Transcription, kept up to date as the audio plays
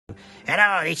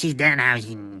Hello, this is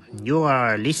Danhausen. You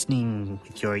are listening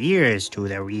with your ears to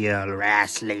the real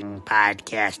wrestling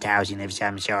podcast housing of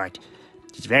some sort.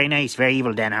 It's very nice, very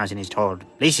evil, Danhausen is told.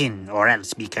 Listen, or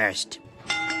else be cursed.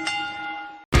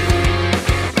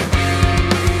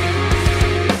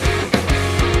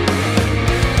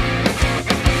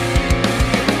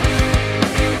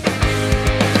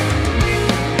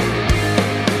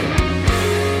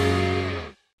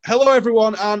 Hello,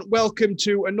 everyone, and welcome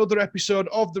to another episode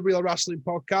of the Real Wrestling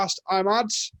Podcast. I'm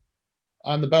Ads.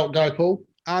 I'm the Belt Guy, Paul.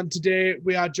 And today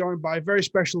we are joined by a very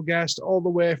special guest all the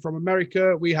way from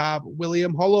America. We have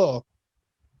William Hollow.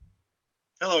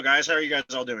 Hello, guys. How are you guys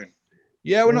all doing?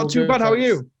 Yeah, we're not too bad. How are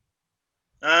you?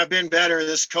 I've been better.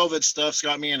 This COVID stuff's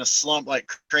got me in a slump like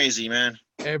crazy, man.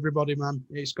 Everybody, man.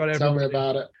 It's got everybody. Tell me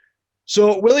about it.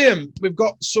 So, William, we've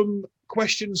got some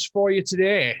questions for you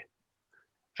today.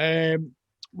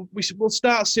 We'll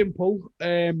start simple.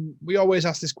 We always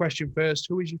ask this question first.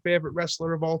 Who is your favorite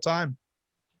wrestler of all time?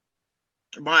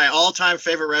 My all-time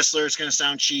favorite wrestler is going to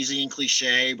sound cheesy and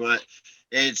cliche, but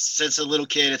since a little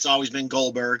kid, it's always been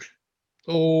Goldberg.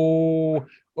 Oh,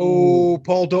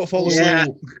 Paul, don't fall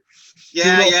asleep.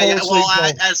 Yeah.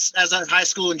 Well, as a high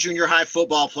school and junior high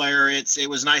football player, it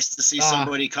was nice to see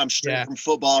somebody come straight from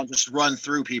football and just run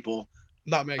through people.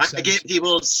 That makes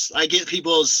sense. I get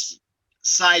people's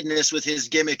sideness with his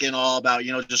gimmick and all about,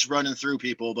 just running through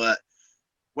people. But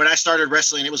when I started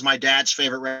wrestling, it was my dad's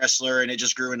favorite wrestler, and it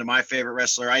just grew into my favorite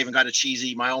wrestler. I even got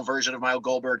my own version of my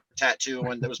Goldberg tattoo,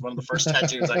 and that was one of the first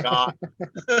tattoos I got.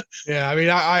 Yeah, I mean,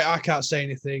 I can't say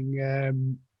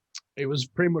anything. It was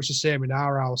pretty much the same in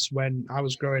our house when I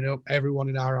was growing up. Everyone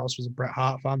in our house was a Bret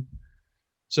Hart fan.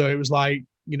 So it was like,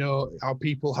 how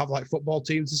people have like football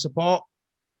teams to support.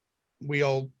 We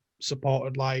all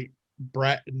supported like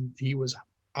Bret, and he was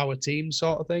our team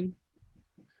sort of thing.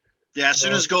 Yeah, as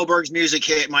soon as Goldberg's music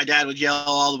hit, my dad would yell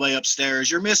all the way upstairs,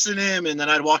 "You're missing him!" And then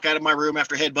I'd walk out of my room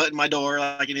after headbutting my door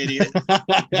like an idiot.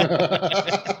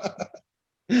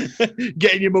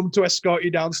 Getting your mum to escort you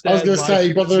downstairs. I was going to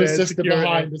say, brother and sister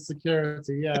behind the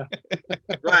security, yeah.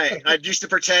 Right. I used to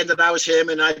pretend that I was him,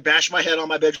 and I'd bash my head on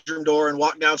my bedroom door and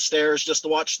walk downstairs just to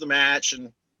watch the match.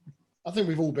 And I think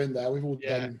we've all been there. We've all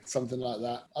done something like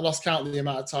that. I lost count of the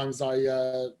amount of times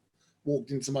I walked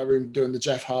into my room doing the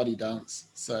Jeff Hardy dance.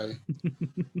 So,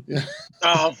 yeah.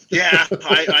 Oh, yeah.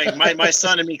 My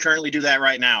son and me currently do that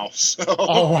right now. So.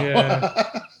 Oh, wow.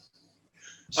 Yeah.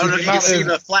 I don't know if you can see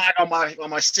the flag on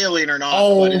my ceiling or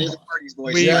not, but it is a Hardy's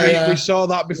voice. We saw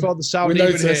that before the sound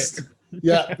even hit.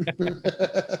 Yeah.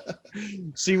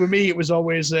 See, with me, it was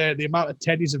always the amount of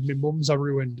teddies of my mum's I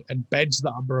ruined and beds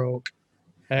that I broke.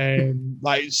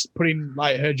 Like putting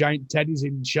like her giant teddies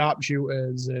in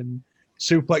sharpshooters and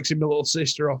suplexing my little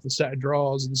sister off the set of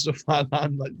drawers and stuff like that,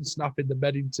 and like snapping the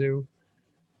bed in two.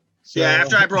 So, yeah,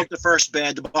 after I broke the first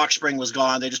bed, the box spring was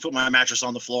gone. They just put my mattress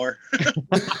on the floor.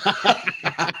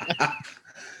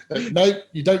 No,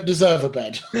 you don't deserve a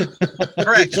bed.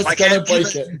 Correct. Just gonna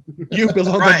break it. You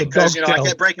belong right, on the dog because I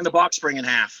kept breaking the box spring in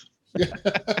half.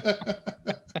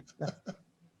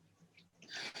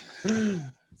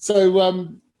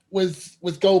 So,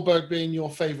 with Goldberg being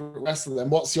your favorite wrestler, then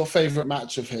what's your favorite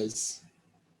match of his?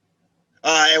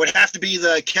 It would have to be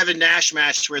the Kevin Nash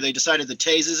match where they decided to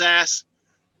tase his ass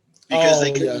because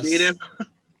they couldn't beat him.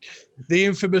 The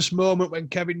infamous moment when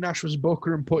Kevin Nash was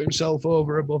Booker and put himself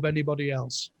over above anybody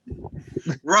else.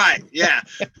 Right, yeah.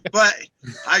 But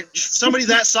somebody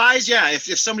that size,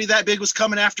 if somebody that big was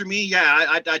coming after me,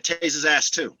 I'd tase his ass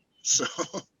too. So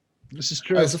this is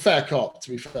true. It's a fair cop, to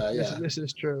be fair. Yeah, this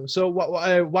is true. So,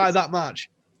 why that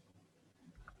match?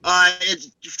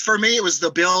 For me, it was the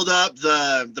build-up,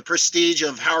 the prestige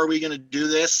of how are we going to do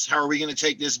this? How are we going to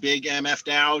take this big MF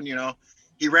down?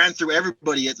 He ran through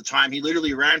everybody at the time. He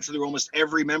literally ran through almost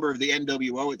every member of the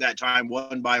NWO at that time,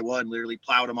 one by one, literally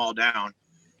plowed them all down.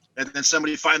 And then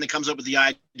somebody finally comes up with the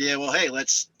idea, well, hey,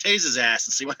 let's tase his ass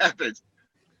and see what happens.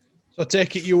 So I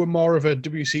take it you were more of a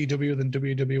WCW than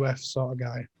WWF sort of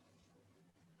guy.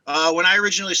 When I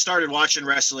originally started watching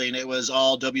wrestling, it was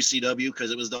all WCW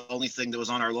because it was the only thing that was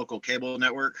on our local cable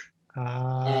network.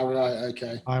 Right,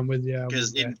 okay. I'm with you.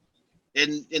 Because in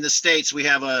the States, we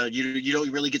have you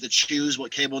don't really get to choose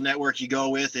what cable network you go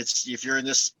with. It's if you're in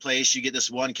this place, you get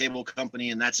this one cable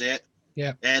company and that's it.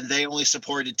 Yeah. And they only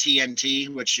supported TNT,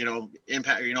 which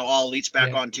Impact, all elites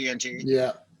back on TNT.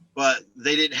 Yeah. But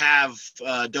they didn't have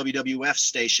WWF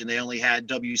station. They only had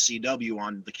WCW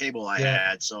on the cable I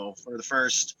had. So for the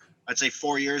first, I'd say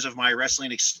 4 years of my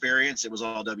wrestling experience, it was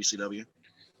all WCW.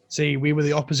 See, we were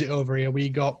the opposite over here. We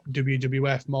got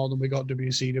WWF more than we got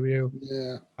WCW.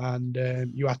 Yeah. And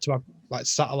you had to have like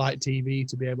satellite TV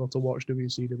to be able to watch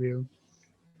WCW.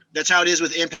 That's how it is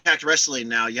with Impact Wrestling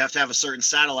now. You have to have a certain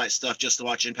satellite stuff just to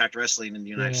watch Impact Wrestling in the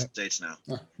United States now,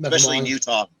 especially in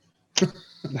Utah.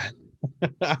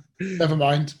 Never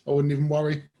mind. I wouldn't even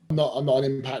worry. I'm not an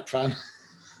Impact fan.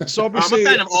 So I'm a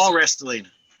fan of all wrestling.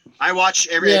 I watch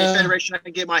every federation I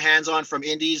can get my hands on, from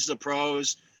indies to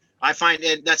pros. I find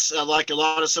it that's like a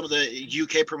lot of some of the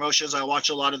UK promotions. I watch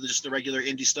a lot of just the regular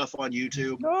indie stuff on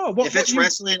YouTube. No, if it's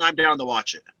wrestling, I'm down to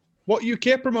watch it. What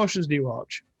UK promotions do you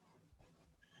watch?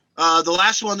 The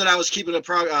last one that I was keeping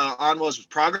on was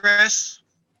Progress.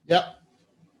 Yep.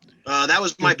 That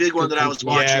was my big one that I was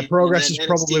watching. Yeah, Progress is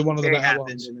probably one of the better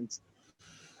ones.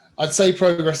 I'd say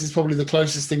Progress is probably the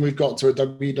closest thing we've got to a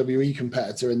WWE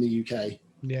competitor in the UK.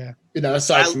 Yeah. You know,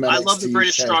 aside from NXT, I love the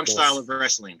British UK, strong style of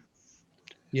wrestling.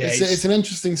 Yeah, it's an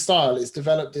interesting style. It's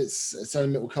developed its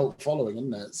own little cult following,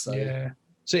 isn't it? So yeah,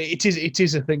 so it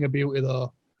is a thing of beauty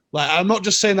though. Like, I'm not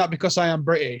just saying that because I am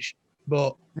British,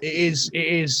 but it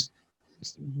is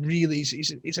really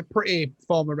it's a pretty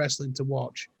form of wrestling to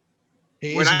watch.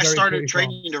 When I started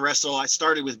training to wrestle, I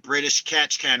started with British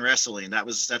catch can wrestling.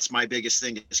 That's my biggest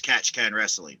thing is catch can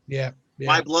wrestling. Yeah.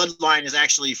 My bloodline is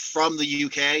actually from the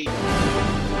UK.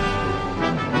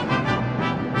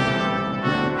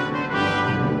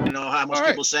 You know how most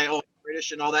people say, "Oh,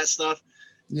 British" and all that stuff.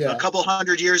 Yeah. A couple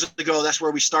hundred years ago, that's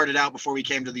where we started out before we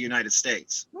came to the United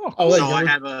States. Oh, so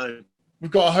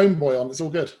we've got a homeboy on. It's all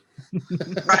good.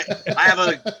 Right.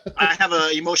 I have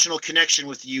a emotional connection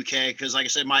with the UK because, like I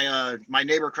said, my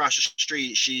neighbor across the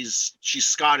street, she's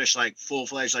Scottish, like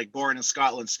full-fledged, like born in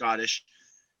Scotland, Scottish.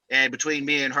 And between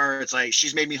me and her, it's like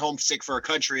she's made me homesick for a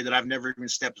country that I've never even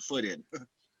stepped a foot in.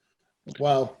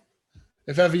 Well,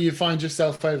 if ever you find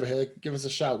yourself over here, give us a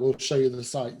shout. We'll show you the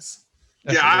sights.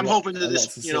 Yeah, I'm hoping that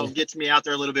this, gets me out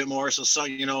there a little bit more. So,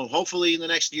 hopefully in the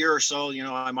next year or so,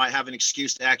 I might have an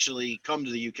excuse to actually come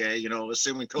to the UK,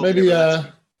 assuming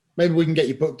COVID. Maybe we can get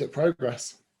you booked at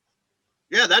Progress.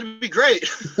 Yeah, that'd be great.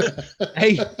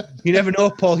 Hey, you never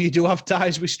know, Paul. You do have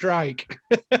ties with Strike.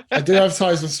 I do have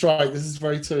ties with Strike. This is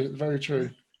very true.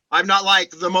 I'm not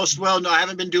like the most well-known. I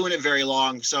haven't been doing it very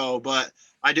long, but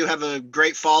I do have a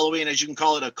great following, as you can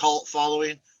call it, a cult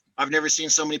following. I've never seen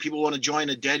so many people want to join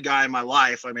a dead guy in my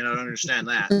life. I mean, I don't understand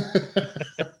that.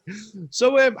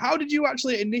 So, how did you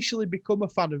actually initially become a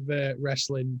fan of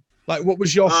wrestling? Like, what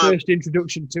was your first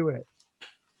introduction to it?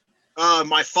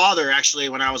 My father, actually,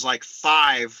 when I was like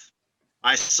 5,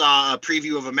 I saw a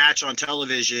preview of a match on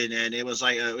television, and it was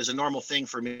like it was a normal thing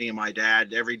for me and my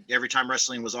dad. Every time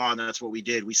wrestling was on, that's what we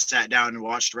did. We sat down and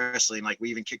watched wrestling. Like, we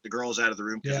even kicked the girls out of the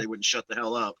room because they wouldn't shut the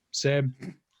hell up. Same.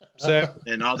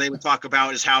 And all they would talk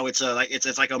about is how it's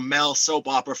like a male soap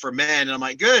opera for men, and I'm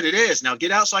like, good, it is. Now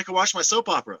get out so I can watch my soap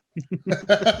opera.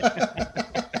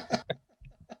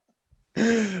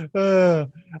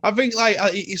 I think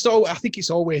it's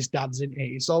always dads, isn't it?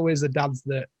 It's always the dads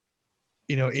that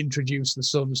introduce the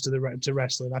sons to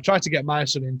wrestling. I tried to get my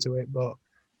son into it, but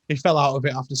he fell out of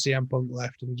it after CM Punk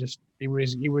left, and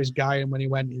he was guy, and when he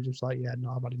went, he was just like, yeah,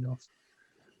 no, I've had enough.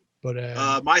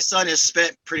 But my son has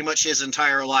spent pretty much his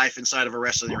entire life inside of a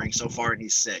wrestling ring so far, and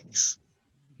he's 6.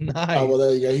 Nice. Oh well,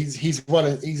 there you go.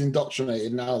 He's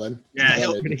indoctrinated now. Then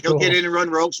he'll get in and run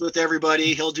ropes with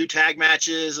everybody. He'll do tag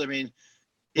matches. I mean,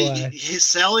 his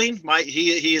selling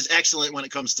he is excellent when it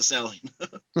comes to selling.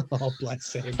 Oh,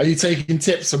 bless him. Are you taking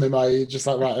tips from him? Are you just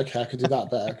like, right, okay, I can do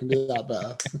that better. I can do that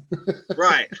better.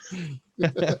 Right.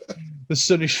 The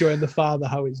son is showing the father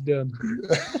how it's done.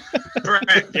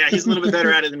 Correct. Yeah, he's a little bit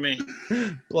better at it than me.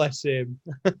 Bless him.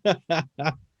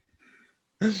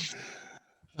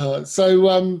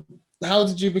 So, how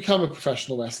did you become a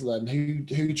professional wrestler then?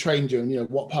 Who trained you, and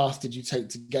what path did you take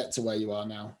to get to where you are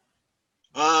now?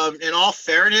 In all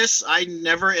fairness, I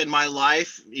never in my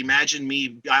life imagined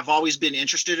me. I've always been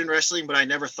interested in wrestling, but I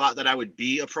never thought that I would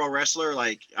be a pro wrestler.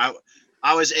 Like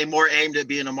I was more aimed at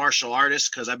being a martial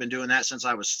artist because I've been doing that since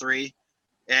I was 3.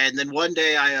 And then one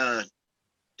day I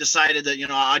decided that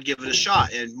I'd give it a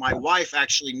shot. And my wife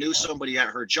actually knew somebody at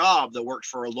her job that worked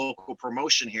for a local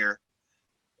promotion here.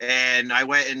 And I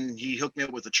went and he hooked me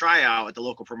up with a tryout at the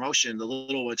local promotion. The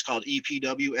little one's called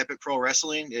EPW, Epic Pro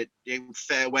Wrestling. It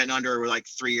went under like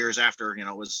 3 years after,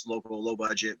 it was local, low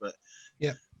budget. But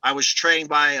yeah, I was trained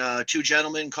by 2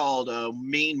 gentlemen called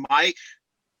Mean Mike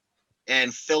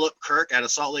and Philip Kirk out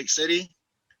of Salt Lake City.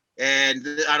 And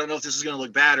I don't know if this is going to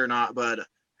look bad or not, but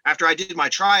after I did my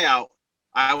tryout,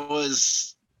 I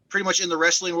was pretty much in the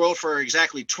wrestling world for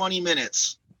exactly 20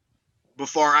 minutes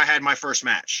before I had my first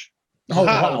match. Oh,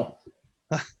 wow.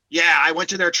 Yeah, I went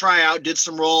to their tryout, did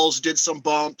some rolls, did some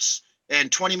bumps,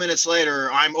 and 20 minutes later,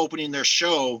 I'm opening their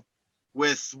show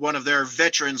with one of their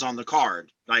veterans on the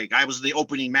card. Like I was the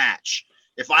opening match.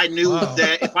 If I knew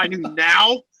if I knew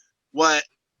now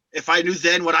if I knew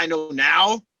then what I know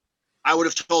now, I would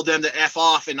have told them to F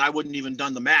off and I wouldn't even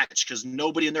done the match because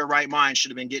nobody in their right mind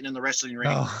should have been getting in the wrestling ring.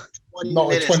 20 Not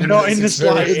minutes. 20 Not minutes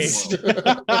in the experience.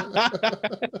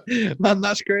 slightest. Man,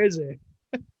 that's crazy.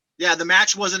 Yeah, the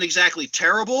match wasn't exactly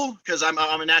terrible because I'm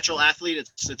a natural athlete.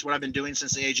 It's what I've been doing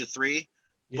since the age of 3.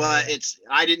 But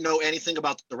I didn't know anything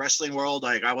about the wrestling world.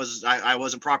 Like I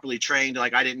wasn't properly trained.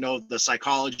 Like I didn't know the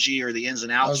psychology or the ins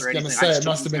and outs or anything. I was going to say it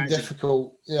must have been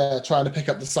difficult. Yeah, trying to pick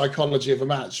up the psychology of a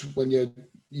match when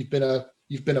you've been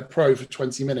a pro for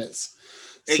 20 minutes.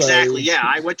 Exactly. So, yeah,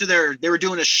 I went to they were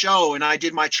doing a show and I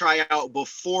did my tryout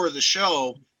before the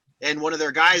show, and one of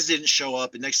their guys didn't show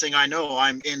up. And next thing I know,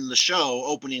 I'm in the show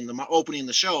opening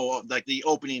the show, like the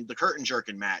curtain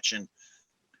jerking match. And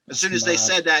as soon as they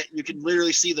said that, you can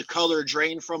literally see the color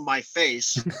drain from my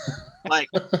face. Like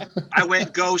I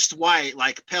went ghost white,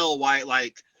 like pale white,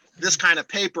 like this kind of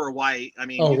paper white. I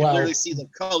mean, you can literally see the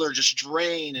color just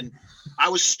drain. And I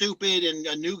was stupid and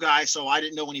a new guy, so I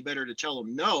didn't know any better to tell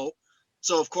them no.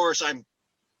 So of course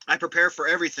I prepare for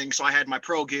everything. So I had my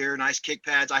pro gear, nice kick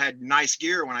pads. I had nice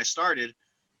gear when I started.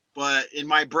 But in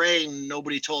my brain,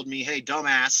 nobody told me, hey,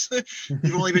 dumbass,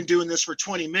 you've only been doing this for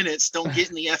 20 minutes. Don't get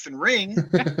in the effing ring.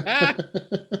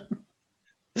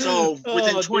 So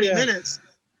within 20 minutes,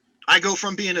 I go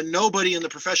from being a nobody in the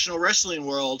professional wrestling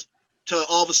world to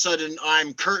all of a sudden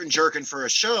I'm curtain jerking for a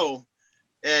show.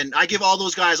 And I give all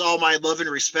those guys all my love and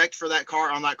respect for that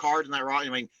card and that raw. I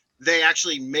mean, they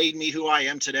actually made me who I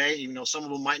am today, even though some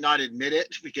of them might not admit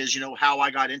it because, how I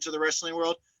got into the wrestling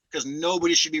world. Because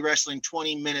nobody should be wrestling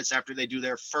 20 minutes after they do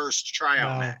their first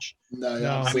tryout match.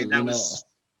 No, I mean, that was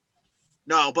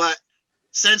no, but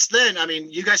since then, I mean,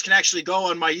 you guys can actually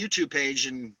go on my YouTube page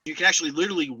and you can actually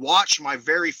literally watch my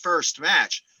very first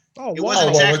match. It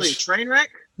wasn't exactly a train wreck.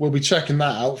 We'll be checking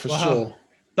that out for sure.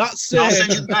 That's I'll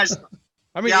send you guys.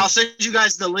 I'll send you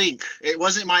guys the link. It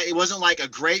wasn't like a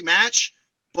great match,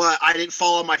 but I didn't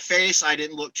fall on my face. I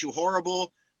didn't look too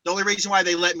horrible. The only reason why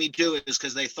they let me do it is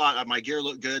because they thought my gear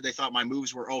looked good. They thought my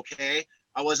moves were okay.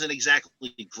 I wasn't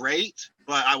exactly great,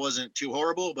 but I wasn't too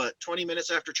horrible. But 20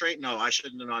 minutes after train, no, I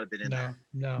shouldn't have been in there.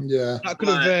 No. Yeah. That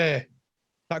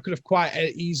could have quite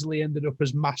easily ended up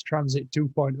as Mass Transit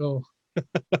 2.0. Oh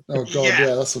God,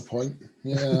 yeah, that's the point.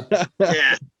 Yeah.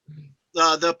 Yeah.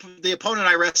 The opponent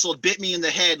I wrestled bit me in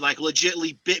the head, like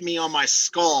legitly bit me on my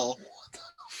skull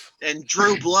and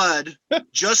drew blood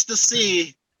just to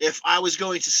see if I was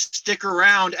going to stick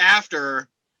around after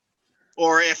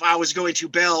or if I was going to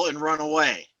bail and run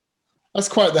away. That's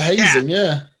quite the hazing,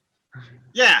 yeah.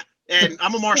 Yeah. And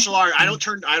I'm a martial art. I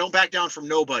don't back down from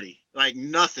nobody, like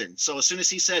nothing. So as soon as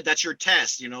he said, that's your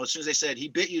test, as soon as they said he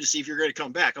bit you to see if you're going to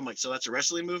come back, I'm like, so that's a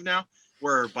wrestling move now?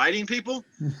 We're biting people?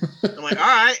 I'm like, all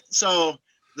right. So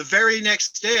the very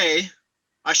next day,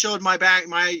 I showed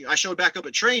back up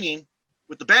at training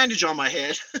with the bandage on my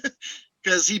head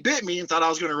because he bit me and thought I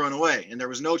was going to run away. And there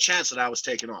was no chance that I was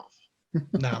taken off.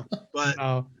 No. But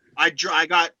no. I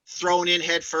got thrown in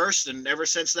head first. And ever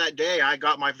since that day, I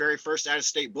got my very first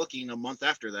out-of-state booking a month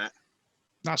after that.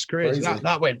 That's crazy.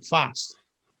 That went fast.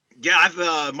 Yeah,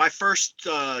 I've my first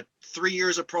 3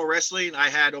 years of pro wrestling, I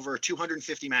had over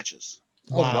 250 matches.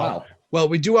 Oh, wow. Well,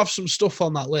 we do have some stuff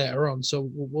on that later on, so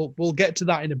we'll get to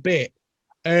that in a bit.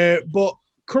 But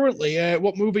currently,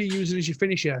 what move are you using as your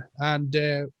finisher, and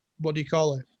what do you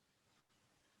call it?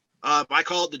 I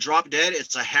call it the drop dead.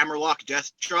 It's a hammerlock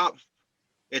death drop.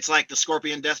 It's like the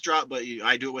Scorpion death drop, but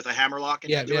I do it with a hammerlock.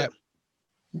 Yeah. Okay.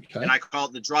 And I call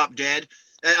it the drop dead.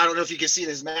 I don't know if you can see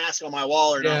this mask on my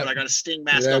wall or not, but I got a Sting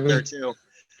mask up there too.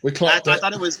 I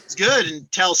thought it was good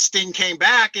until Sting came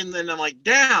back, and then I'm like,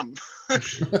 damn.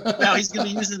 Now he's going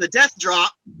to be using the death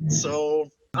drop. So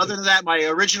other than that, my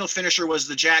original finisher was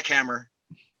the jackhammer.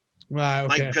 Right,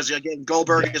 okay. Because again,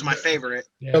 Goldberg is my favorite.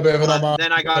 Yeah.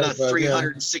 Then I got a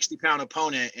 360-pound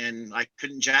opponent, and I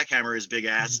couldn't jackhammer his big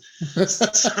ass.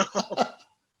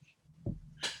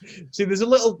 See, there's a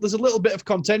little bit of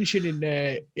contention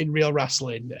in real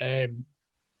wrestling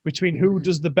between who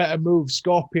does the better move,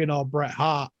 Scorpion or Bret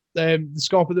Hart. The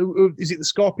Scorpion, is it the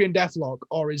Scorpion Deathlock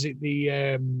or is it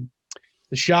the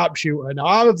sharpshooter? Now,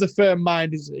 I'm of the firm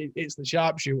mind it's the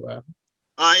sharpshooter.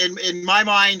 In my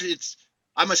mind,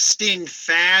 I'm a Sting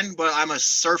fan, but I'm a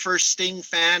Surfer Sting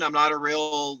fan. I'm not a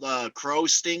real Crow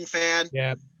Sting fan.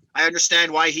 Yeah, I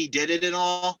understand why he did it and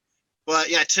all,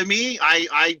 but yeah, to me,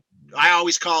 I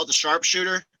always call it the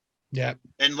sharpshooter Yeah.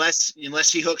 Unless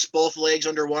he hooks both legs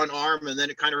under one arm, and then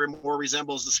it kind of more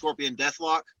resembles the Scorpion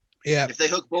Deathlock. Yeah. If they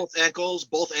hook both ankles,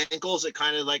 it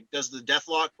kind of like does the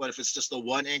Deathlock. But if it's just the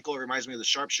one ankle, it reminds me of the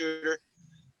Sharpshooter.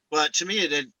 But to me,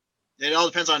 it all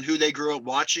depends on who they grew up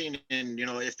watching, and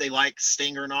if they like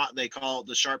Sting or not, they call it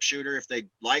the Sharpshooter. If they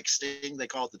like Sting, they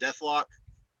call it the Deathlock.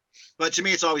 But to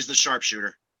me, it's always the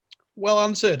Sharpshooter. Well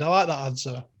answered. I like that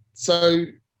answer. So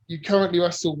you currently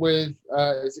wrestle with,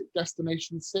 is it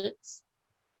Destination 6?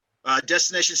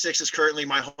 Destination 6 is currently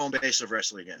my home base of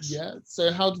wrestling, yes. Yeah.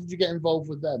 So how did you get involved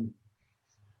with them?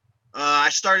 I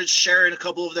started sharing a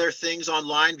couple of their things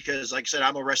online because, like I said,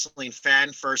 I'm a wrestling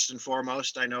fan first and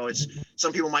foremost. I know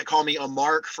some people might call me a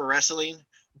mark for wrestling,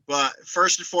 but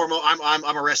first and foremost,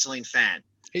 I'm a wrestling fan.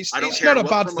 It's not a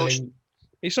bad thing.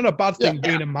 It's not a bad thing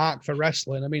being a mark for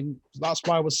wrestling. I mean, that's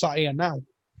why we're sat here now.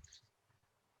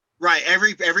 Right.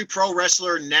 Every pro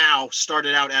wrestler now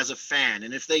started out as a fan,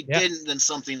 and if they didn't, then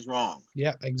something's wrong.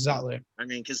 Yeah, exactly. I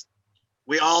mean, because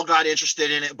we all got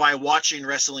interested in it by watching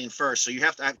wrestling first. So you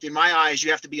have to, in my eyes, you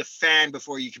have to be a fan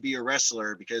before you can be a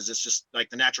wrestler, because it's just like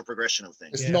the natural progression of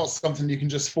things. It's not something you can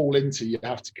just fall into. You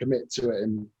have to commit to it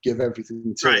and give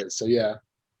everything to it. So yeah.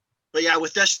 But yeah,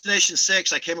 with Destination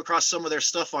 6, I came across some of their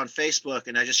stuff on Facebook,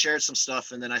 and I just shared some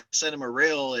stuff, and then I sent them a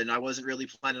reel, and I wasn't really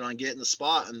planning on getting the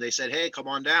spot, and they said, hey, come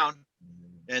on down.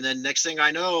 And then next thing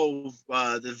I know,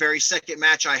 the very second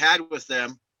match I had with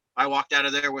them, I walked out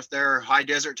of there with their High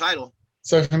Desert title.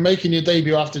 So from making your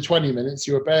debut after 20 minutes,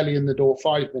 you were barely in the door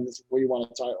 5 minutes before you won a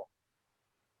title.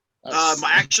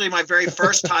 My very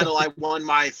first title, I won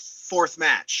my 4th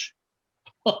match.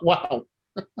 Wow.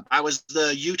 I was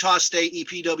the Utah State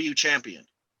EPW champion.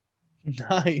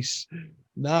 Nice.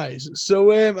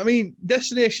 So, I mean,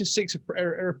 Destination 6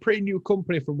 are a pretty new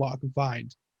company from what I can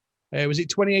find. Was it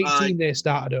 2018 they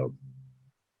started up?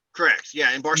 Correct.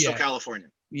 Yeah, in Barstow, California.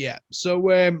 Yeah. So,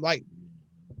 like,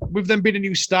 with them being a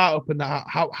new startup and that,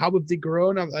 how have they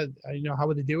grown? How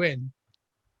are they doing?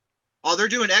 Oh, they're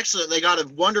doing excellent. They got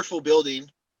a wonderful building.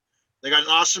 They got an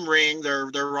awesome ring. Their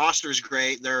roster's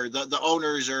great. The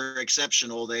owners are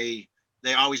exceptional. They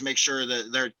always make sure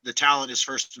that the talent is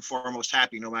first and foremost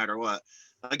happy no matter what.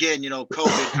 Again,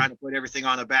 COVID kind of put everything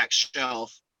on a back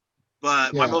shelf.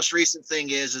 But my most recent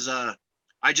thing is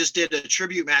I just did a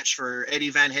tribute match for Eddie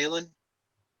Van Halen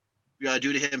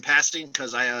due to him passing,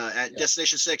 because at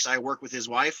Destination 6 I work with his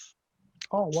wife.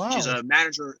 Oh wow. She's a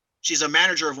manager. She's a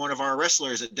manager of one of our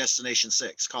wrestlers at Destination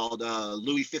 6 called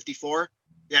Louis 54.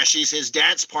 Yeah, she's his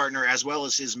dance partner as well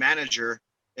as his manager,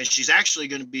 and she's actually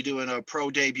going to be doing a pro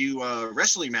debut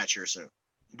wrestling match here soon.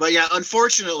 But yeah,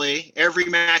 unfortunately, every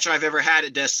match I've ever had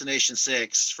at Destination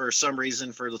 6, for some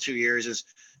reason, for the 2 years, has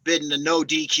been a no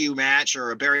DQ match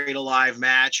or a buried alive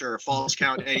match or a false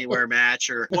count anywhere match,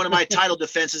 or one of my title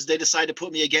defenses, they decided to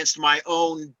put me against my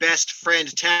own best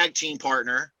friend tag team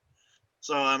partner.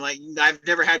 So I'm like, I've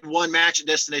never had one match at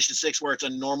Destination 6 where it's a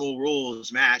normal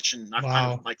rules match, and I've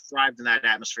kind of like thrived in that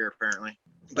atmosphere apparently.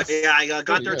 But yeah, I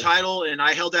got their title, and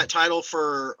I held that title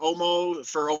for over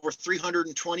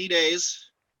 320 days.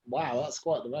 Wow, that's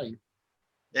quite the reign.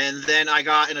 And then I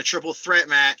got in a triple threat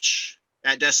match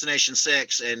at Destination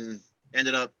 6 and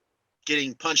ended up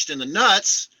getting punched in the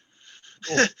nuts.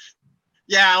 Oh.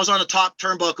 Yeah, I was on the top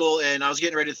turnbuckle, and I was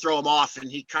getting ready to throw him off,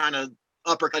 and he kind of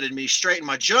uppercutted me straight in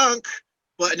my junk.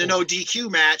 But in a no DQ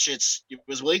match, it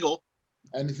was legal.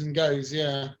 Anything goes,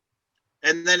 yeah.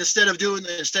 And then instead of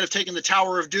taking the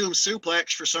Tower of Doom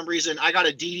suplex, for some reason, I got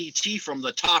a DDT from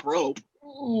the top rope.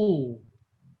 Ooh.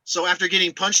 So after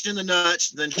getting punched in the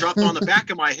nuts, then dropped on the back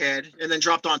of my head, and then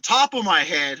dropped on top of my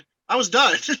head, I was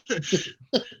done.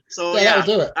 So I'll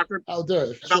do it. I'll do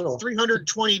it. About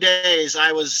 320 days,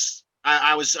 I was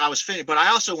finished, but I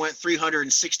also went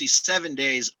 367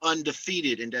 days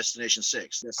undefeated in Destination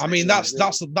 6. I mean, that's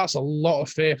a lot of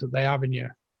faith that they have in you.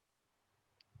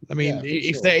 I mean,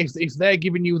 if they're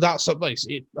giving you that sort of, I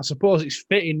suppose it's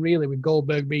fitting really with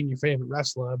Goldberg being your favorite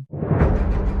wrestler.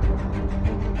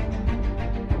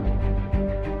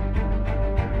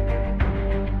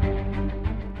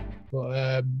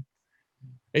 But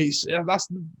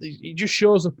it just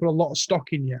shows they put a lot of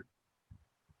stock in you.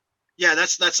 Yeah,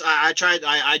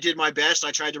 I did my best.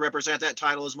 I tried to represent that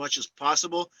title as much as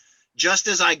possible. Just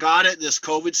as I got it, this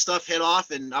COVID stuff hit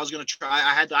off, and I was going to try.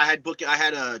 I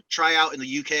had a tryout in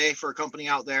the UK for a company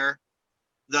out there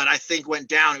that I think went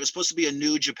down. It was supposed to be a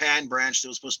New Japan branch that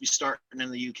was supposed to be starting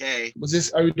in the UK. Was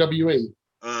this OWE?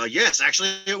 Yes, actually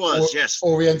it was. Yes.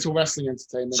 Oriental Wrestling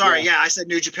Entertainment. Sorry, yeah, I said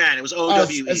New Japan. It was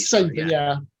OWE. Same thing,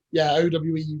 yeah. Yeah,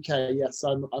 OWE UK. Yes,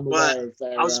 I'm aware of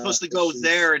that. I was supposed to go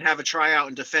there and have a tryout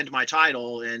and defend my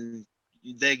title, and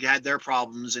they had their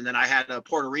problems, and then I had a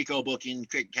Puerto Rico booking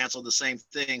canceled the same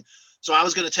thing. So I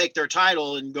was going to take their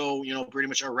title and go, pretty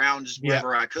much around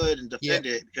wherever I could and defend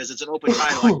it, because it's an open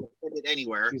title. I can defend it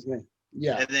anywhere. Excuse me.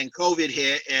 Yeah. And then COVID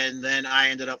hit, and then I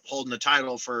ended up holding the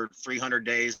title for 300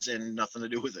 days and nothing to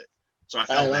do with it. So I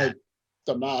felt bad.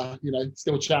 Don't matter,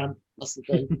 still champ. That's the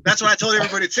thing. That's what I told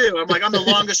everybody too. I'm like, I'm the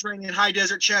longest reigning high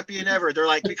desert champion ever. They're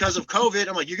like, because of COVID.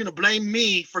 I'm like, you're gonna blame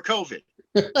me for COVID.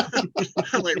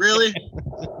 I'm like, really?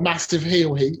 Massive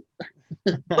heel heat.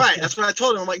 Right. That's what I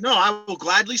told him. I'm like, no, I will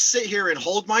gladly sit here and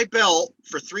hold my belt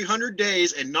for 300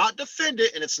 days and not defend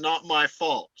it, and it's not my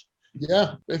fault.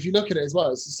 Yeah, if you look at it as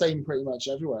well, it's the same pretty much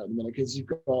everywhere at the minute, because you've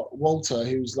got Walter,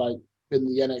 who's like been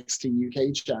the NXT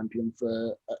UK champion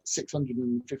for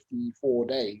 654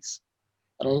 days.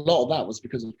 And a lot of that was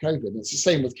because of COVID. It's the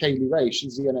same with Kaylee Ray.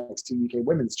 She's the NXT UK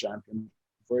women's champion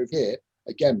for over here,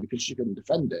 again, because she couldn't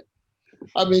defend it.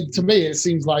 I mean, to me, it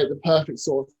seems like the perfect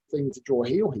sort of thing to draw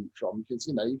heel heat from,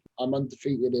 because, I'm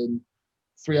undefeated in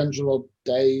 300 odd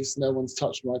days. No one's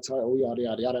touched my title, yada,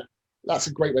 yada, yada. That's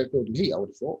a great way of building heat, I would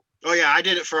have thought. Oh, yeah, I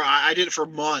did it for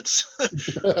months.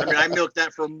 I mean, I milked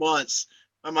that for months.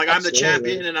 I'm like, I'm the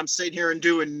champion, and I'm sitting here and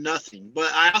doing nothing.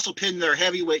 But I also pinned their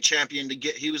heavyweight champion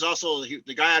he was also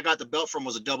the guy I got the belt from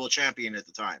was a double champion at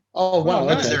the time. Oh, wow.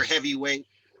 He was their heavyweight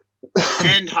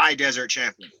and high desert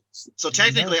champion. So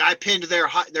technically, I pinned their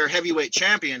heavyweight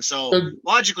champion. So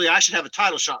logically, I should have a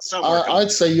title shot somewhere.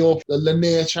 I'd say you're the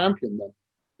linear champion then.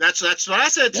 That's what I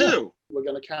said too. We're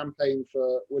going to campaign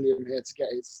for William here to get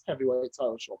his heavyweight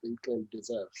title shot he clearly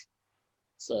deserves.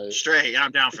 So straight,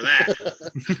 I'm down for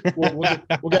that.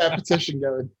 we'll get a petition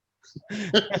going.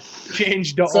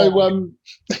 Change.org.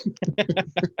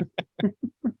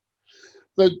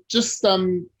 So just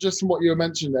from what you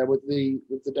mentioned there with the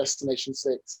Destination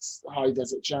 6 High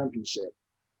Desert Championship,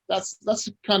 that's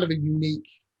kind of a unique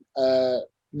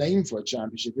name for a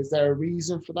championship. Is there a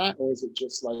reason for that, or is it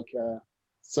just like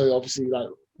so obviously like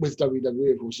with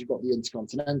WWE, of course, you've got the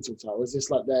Intercontinental title. Is this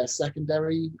like their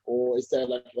secondary, or is there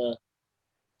like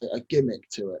a gimmick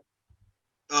to it?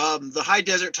 The High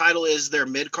Desert title is their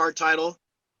mid-card title.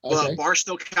 Okay.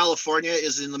 Barstow, California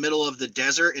is in the middle of the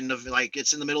desert,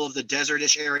 it's in the middle of the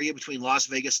desert-ish area between Las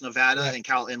Vegas, Nevada,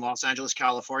 and Los Angeles,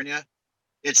 California.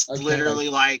 It's literally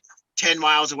like 10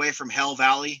 miles away from Hell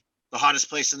Valley, the hottest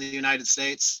place in the United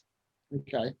States.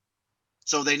 Okay.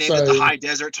 So they named it the High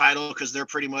Desert title because they're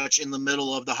pretty much in the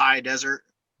middle of the high desert.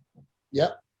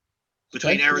 Yep.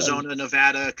 Between Arizona,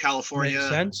 Nevada, California. Makes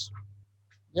sense.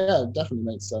 Yeah, it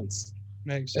definitely makes sense.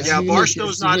 Makes sense. Yeah,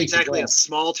 Barstow's not exactly a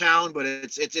small town, but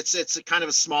it's a kind of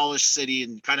a smallish city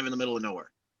and kind of in the middle of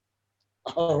nowhere.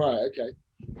 Oh, right, okay.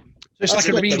 So it's like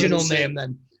a regional name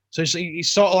then. So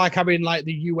it's sort of like having like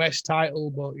the US title,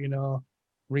 but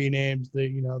renamed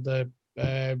the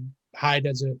High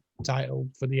Desert title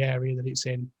for the area that it's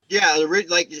in. Yeah,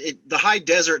 the High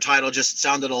Desert title just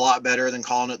sounded a lot better than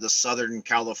calling it the Southern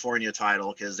California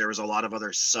title, because there was a lot of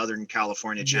other Southern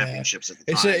California championships at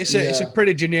the time. It's a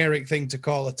pretty generic thing to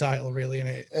call a title, really, isn't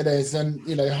it? It is, and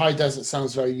High Desert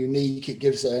sounds very unique. It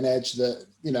gives it an edge that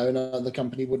another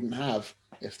company wouldn't have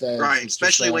if they're right,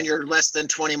 especially when you're less than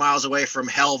 20 miles away from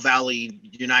Hell Valley,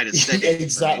 United States.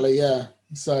 Exactly, yeah.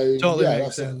 So totally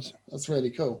makes sense. That's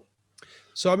really cool.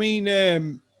 So I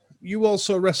mean, you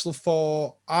also wrestle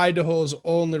for Idaho's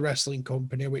only wrestling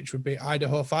company, which would be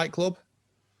Idaho Fight Club.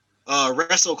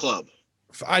 Wrestle Club.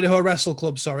 Idaho Wrestle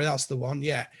Club, sorry, that's the one.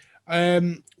 Yeah.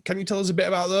 Can you tell us a bit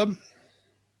about them?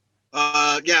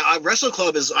 Wrestle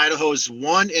Club is Idaho's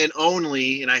one and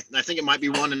only, and I think it might be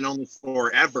one and only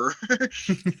forever.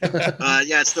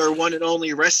 It's their one and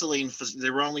only wrestling. They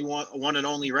were only one and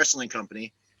only wrestling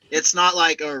company. It's not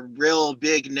like a real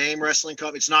big name wrestling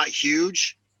company. It's not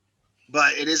huge,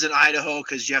 but it is in Idaho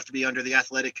because you have to be under the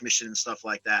athletic commission and stuff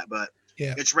like that. But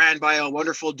it's ran by a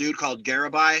wonderful dude called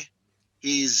Garabai.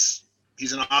 He's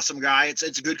an awesome guy. It's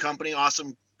a good company,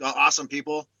 awesome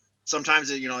people. Sometimes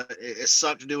it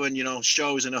sucked doing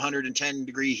shows in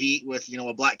 110-degree heat with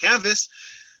a black canvas,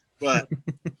 but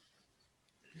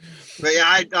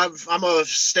yeah, I'm a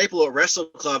staple at Wrestle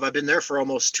Club. I've been there for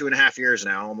almost 2.5 years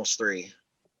now, almost 3.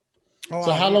 Oh,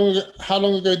 so how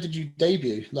long ago did you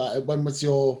debut? Like when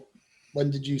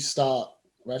did you start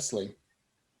wrestling?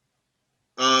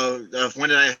 When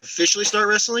did I officially start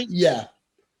wrestling? Yeah.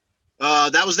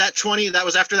 That was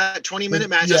after that 20-minute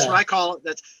match. That's what I call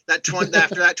it.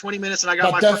 After that 20 minutes, and I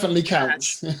got that definitely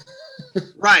counts.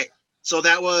 Right. So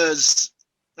that was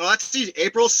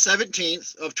April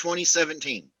 17th of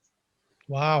 2017.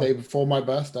 Wow. Day before my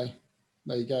birthday.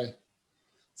 There you go.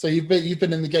 So you've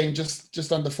been in the game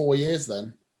just under 4 years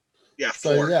then. Yeah.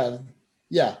 4. So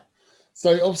yeah.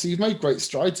 So obviously you've made great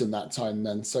strides in that time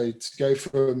then. So to go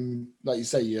from, like you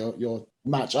say, your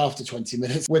match after 20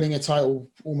 minutes, winning a title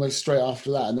almost straight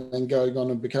after that, and then going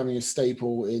on and becoming a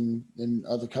staple in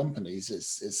other companies,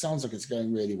 it sounds like it's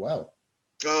going really well.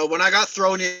 When I got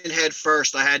thrown in head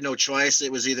first, I had no choice.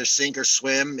 It was either sink or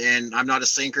swim, and I'm not a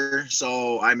sinker,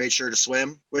 so I made sure to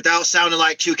swim. Without sounding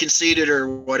like too conceited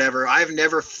or whatever, I've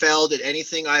never failed at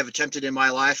anything I've attempted in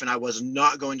my life, and I was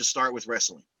not going to start with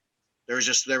wrestling. There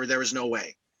was no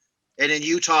way. And in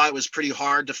Utah, it was pretty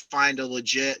hard to find a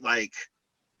legit like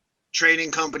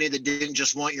training company that didn't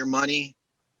just want your money.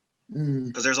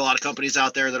 Because there's a lot of companies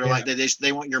out there that are like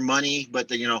they want your money, but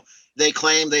they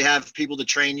claim they have people to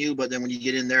train you, but then when you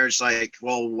get in there, it's like,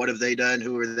 well, what have they done?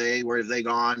 Who are they? Where have they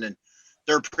gone? And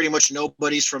they're pretty much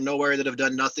nobodies from nowhere that have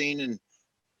done nothing.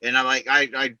 And I'm like,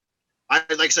 I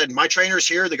like I said, my trainers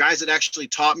here, the guys that actually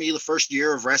taught me the first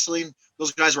year of wrestling,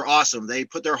 those guys were awesome. They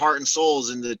put their heart and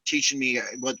souls into teaching me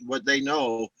what they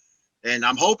know, and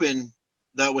I'm hoping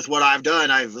that with what I've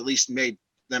done, I've at least made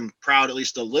them proud at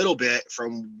least a little bit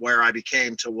from where I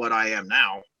became to what I am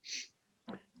now.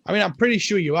 I mean, I'm pretty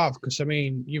sure you have, because I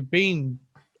mean, you've been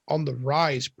on the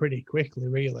rise pretty quickly,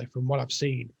 really, from what I've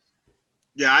seen.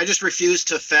 Yeah, I just refused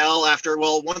to fail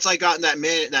once I got in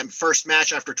that first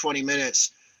match after 20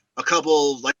 minutes, a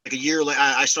year later,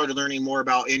 I started learning more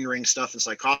about in-ring stuff and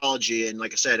psychology. And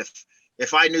like I said,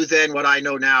 if I knew then what I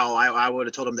know now, I would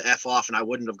have told him to F off and I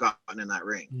wouldn't have gotten in that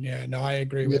ring. Yeah, no, I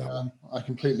agree with that one. I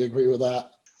completely agree with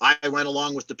that. I went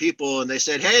along with the people and they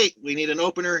said, hey, we need an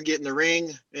opener, get in the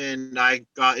ring. And I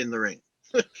got in the ring.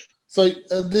 So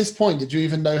at this point, did you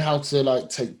even know how to like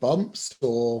take bumps,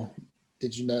 or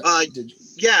did you know?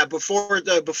 Yeah, before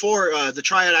the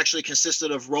tryout actually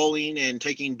consisted of rolling and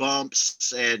taking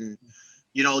bumps and,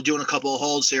 doing a couple of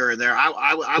holds here and there.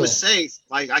 I was safe.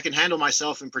 Like I can handle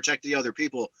myself and protect the other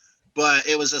people, but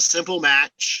it was a simple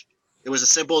match. It was a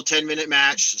simple 10-minute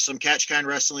match, some catch can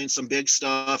wrestling, some big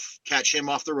stuff, catch him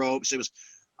off the ropes.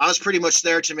 I was pretty much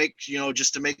there to make,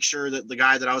 just to make sure that the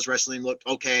guy that I was wrestling looked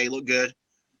okay, looked good.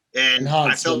 And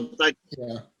I felt like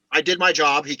I did my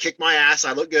job. He kicked my ass.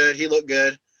 I looked good. He looked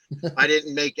good. I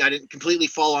didn't completely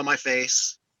fall on my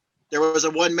face. There was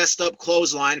one messed up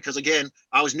clothesline because, again,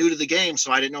 I was new to the game,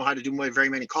 so I didn't know how to do very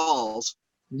many calls.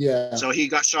 Yeah. So he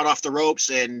got shot off the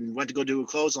ropes and went to go do a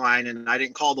clothesline, and I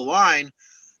didn't call the line.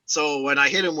 So when I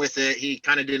hit him with it, he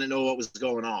kind of didn't know what was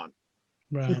going on.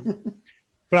 Right.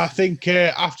 But I think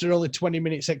after only 20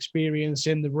 minutes experience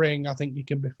in the ring, I think you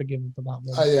can be forgiven for that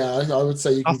one. Yeah, I would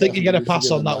say I think you get a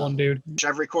pass on that one, dude.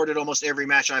 I've recorded almost every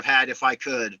match I've had if I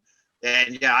could.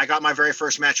 And yeah, I got my very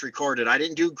first match recorded. I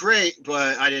didn't do great,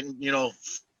 but I didn't,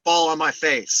 fall on my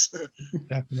face.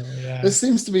 Definitely, yeah. This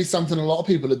seems to be something a lot of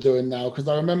people are doing now, because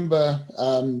I remember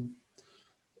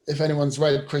if anyone's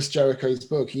read Chris Jericho's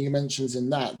book, he mentions in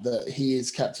that he has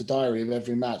kept a diary of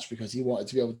every match because he wanted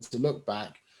to be able to look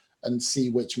back and see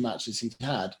which matches he'd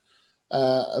had.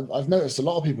 I've noticed a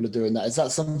lot of people are doing that. Is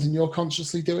that something you're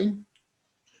consciously doing?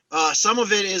 Some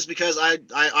of it is because I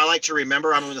like to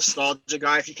remember. I'm a nostalgia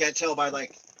guy. If you can't tell by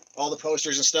like all the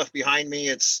posters and stuff behind me,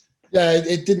 I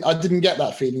didn't get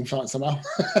that feeling somehow.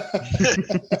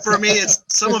 For me,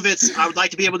 I would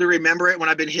like to be able to remember it when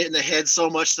I've been hit in the head so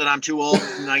much that I'm too old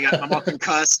and I'm all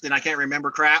concussed and I can't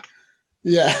remember crap.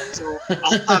 Yeah. So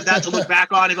I'll have that to look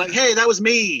back on and be like, hey, that was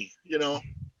me,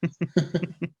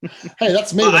 Hey,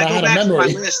 that's me when I had a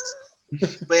memory.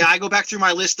 But yeah, I go back through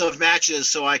my list of matches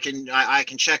so I can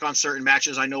check on certain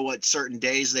matches. I know what certain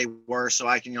days they were, so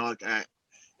I can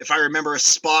if I remember a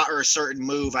spot or a certain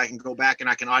move, I can go back and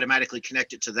I can automatically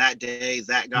connect it to that day,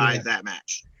 that guy, that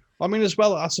match. I mean, as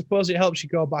well, I suppose it helps you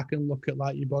go back and look at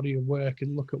like your body of work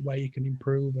and look at where you can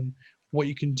improve and what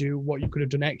you can do, what you could have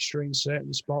done extra in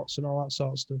certain spots and all that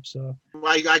sort of stuff. So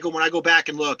when I go back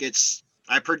and look,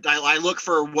 I look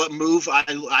for what move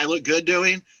I look good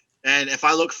doing. And if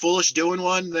I look foolish doing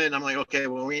one, then I'm like, okay,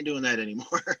 well, we ain't doing that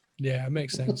anymore. Yeah, it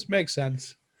makes sense. Makes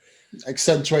sense.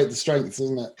 Accentuate the strengths,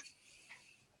 isn't it?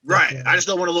 Right. I just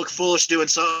don't want to look foolish doing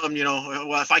something,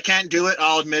 well, if I can't do it,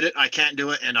 I'll admit it. I can't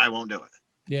do it and I won't do it.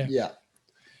 Yeah. Yeah.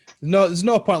 No, there's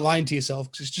no point lying to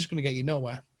yourself because it's just going to get you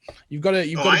nowhere. You've got to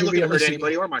be realistic. Hurt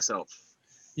anybody or myself.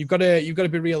 You've got to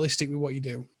be realistic with what you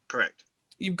do. Correct.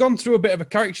 You've gone through a bit of a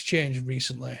character change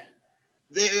recently.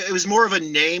 It was more of a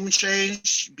name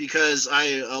change because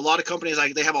a lot of companies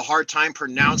they have a hard time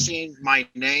pronouncing my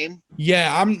name.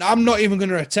 Yeah, I'm not even going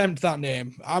to attempt that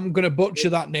name. I'm going to butcher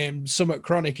that name, Summit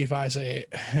Chronic, if I say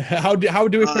it. How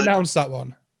do we pronounce that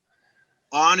one?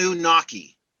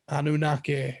 Anunnaki.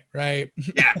 Anunnaki, right?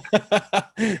 Yeah.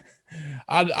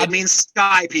 It means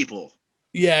sky people.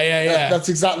 Yeah. That's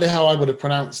exactly how I would have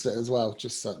pronounced it as well.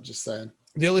 Just saying.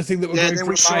 The only thing that was going then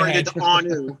we through my shortened head, it to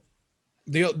Anu.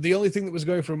 the only thing that was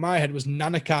going through my head was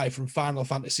Nanakai from Final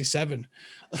Fantasy VII.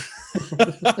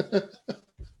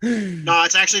 No,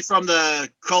 it's actually from the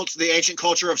ancient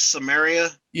culture of Samaria.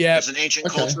 Yeah, it's an ancient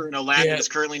culture in a land that is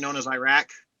currently known as Iraq.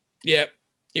 Yeah,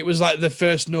 it was like the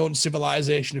first known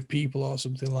civilization of people or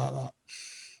something like that.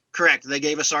 Correct. They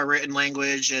gave us our written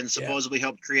language and supposedly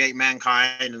helped create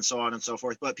mankind and so on and so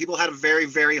forth. But people had a very,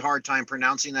 very hard time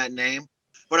pronouncing that name.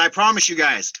 But I promise you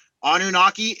guys,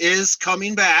 Anunnaki is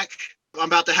coming back. I'm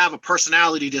about to have a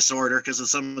personality disorder because of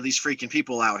some of these freaking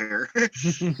people out here.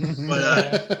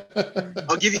 But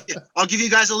I'll give you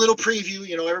guys a little preview.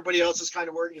 You know, everybody else is kind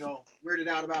of weirded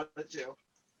out about it too.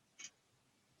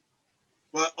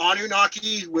 But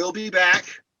Anunnaki will be back,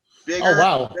 bigger,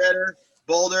 better,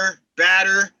 bolder,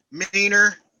 badder,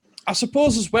 meaner. I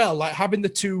suppose as well, like having the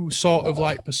two sort of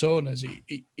like personas,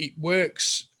 it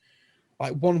works.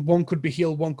 Like one could be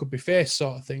heel, one could be face,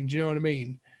 sort of thing. Do you know what I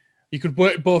mean? You could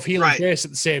work both heel and face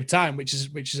at the same time, which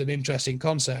is an interesting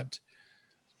concept.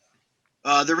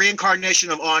 The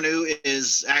reincarnation of Anu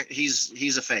is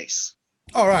he's a face.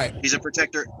 All right. He's a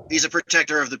protector. He's a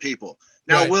protector of the people.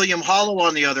 Now William Hollow,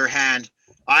 on the other hand,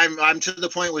 I'm to the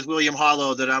point with William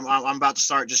Hollow that I'm about to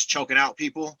start just choking out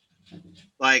people,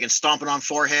 like, and stomping on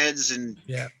foreheads. And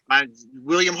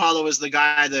William Hollow is the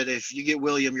guy that if you get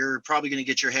William, you're probably going to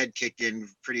get your head kicked in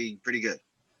pretty good.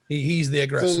 He's the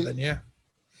aggressor then, yeah.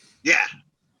 Yeah,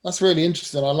 that's really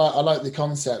interesting. I like the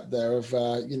concept there of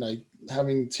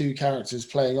having two characters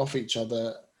playing off each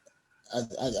other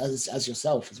as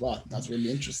yourself as well. That's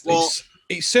really interesting. Well,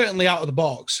 it's certainly out of the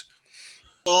box.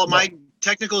 Well, my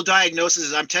technical diagnosis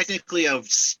is I'm technically a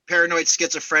paranoid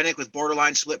schizophrenic with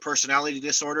borderline split personality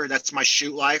disorder. That's my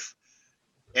shoot life.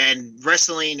 And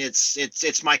wrestling,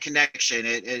 it's my connection.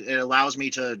 It allows me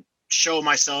to show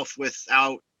myself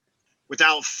without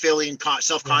feeling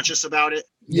self-conscious about it.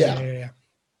 Yeah.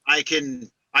 I can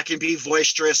be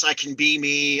boisterous. I can be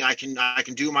me. I can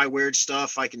do my weird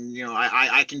stuff. I can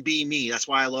be me. That's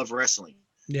why I love wrestling.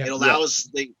 Yeah.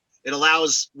 It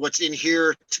allows what's in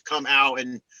here to come out,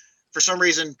 and for some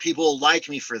reason people like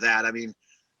me for that. I mean,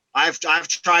 I've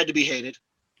tried to be hated.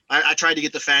 I tried to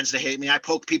get the fans to hate me. I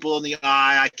poke people in the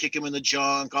eye. I kick them in the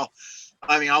junk.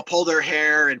 I'll pull their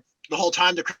hair, and the whole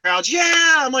time the crowd's,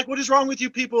 I'm like, what is wrong with you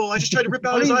people? I just tried to rip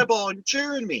out his eyeball and you're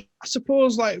cheering me. I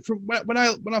suppose, like, from when I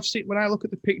look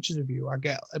at the pictures of you, I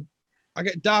get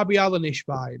Darby Allin-ish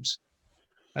vibes.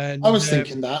 And I was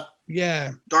thinking that.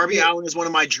 Yeah. Darby Allin is one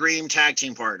of my dream tag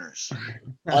team partners.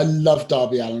 I love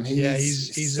Darby Allin.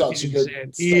 He's such a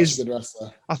good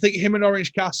wrestler. I think him and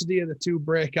Orange Cassidy are the two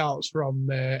breakouts from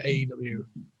AEW.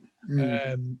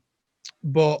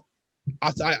 But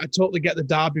I totally get the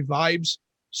Darby vibes.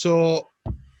 So,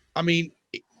 I mean,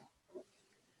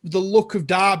 the look of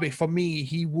Darby, for me,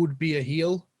 he would be a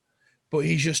heel, but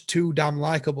he's just too damn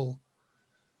likable.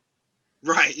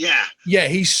 Right, yeah. Yeah,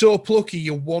 he's so plucky,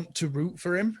 you want to root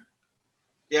for him.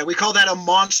 Yeah, we call that a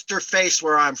monster face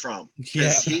where I'm from.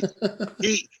 Yeah.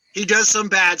 He does some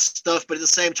bad stuff, but at the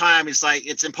same time, it's like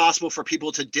it's impossible for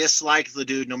people to dislike the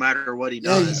dude no matter what he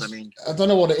does. I don't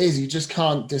know what it is. You just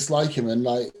can't dislike him. And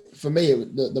like for me,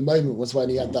 the moment was when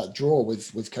he had that draw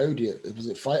with Cody. Was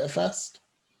it Fyter Fest?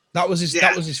 That was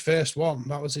his first one.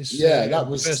 That was his that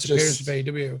was first appearance of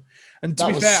AEW. And to that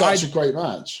be was fair, such a great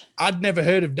match. I'd never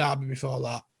heard of Darby before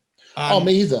that.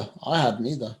 Me either. I hadn't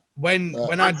either.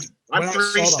 I'm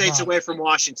 3 states away from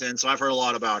Washington, so I've heard a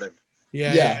lot about him.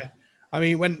 Yeah. I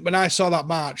mean, when I saw that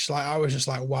match, like I was just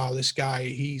like, wow, this guy,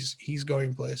 he's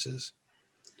going places.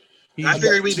 I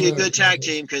figured we'd be a good tag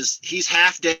team because he's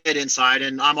half dead inside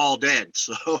and I'm all dead,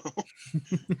 so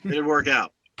it'd work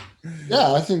out.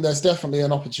 Yeah, I think there's definitely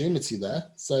an opportunity there.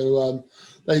 So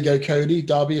there you go, Cody,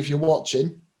 Darby, if you're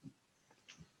watching,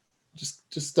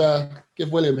 just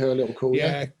give William here a little call.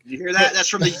 Yeah. You hear that? That's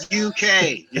from the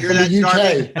UK. You hear from that, the UK.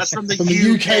 Darby? That's from the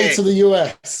UK to the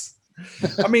US.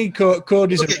 I mean,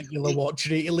 Cody's a regular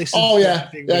watcher. He listens. Oh yeah,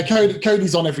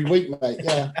 Cody's on every week, mate.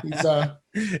 Yeah,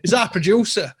 he's our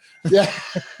producer. Yeah,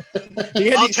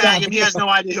 I'll tag him. He has no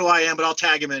idea who I am, but I'll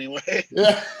tag him anyway.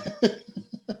 Yeah.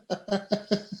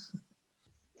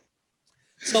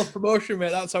 Self-promotion,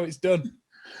 mate. That's how it's done.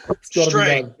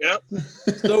 Straight. Yep.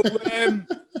 So,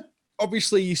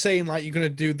 obviously, you're saying like you're going to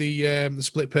do the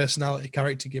split personality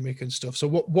character gimmick and stuff. So,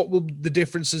 what will the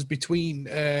differences between?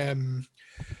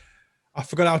 I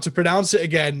forgot how to pronounce it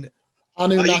again.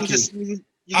 Anunnaki.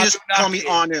 You just call me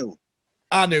Anu.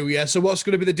 Anu, yeah. So, what's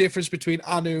going to be the difference between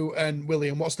Anu and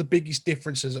William? What's the biggest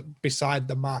differences beside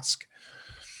the mask?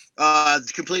 The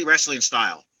complete wrestling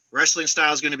style. Wrestling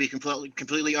style is going to be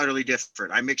completely, utterly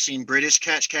different. I'm mixing British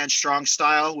catch can strong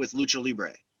style with lucha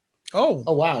libre. Oh,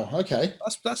 wow. Okay.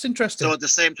 that's interesting. So at the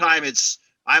same time,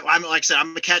 I'm like I said,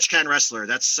 I'm a catch can wrestler.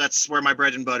 That's where my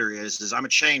bread and butter is I'm a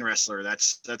chain wrestler.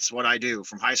 That's what I do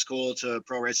from high school to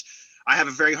pro race. I have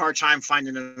a very hard time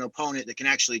finding an opponent that can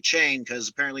actually chain, because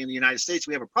apparently in the United States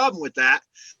we have a problem with that.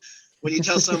 When you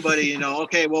tell somebody,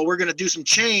 okay, well, we're going to do some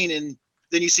chain, and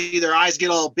then you see their eyes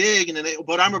get all big, and then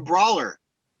but I'm a brawler.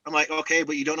 I'm like, okay,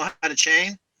 but you don't know how to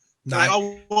chain? No. Like,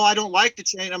 oh, well, I don't like to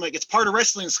chain. I'm like, it's part of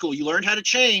wrestling school. You learned how to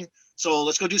chain, so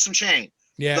let's go do some chain.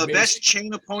 Yeah, the best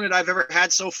chain opponent I've ever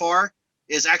had so far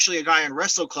is actually a guy in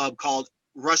Wrestle Club called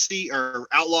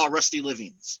Outlaw Rusty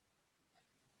Livings.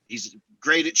 He's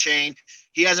great at chain.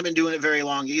 He hasn't been doing it very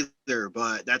long either,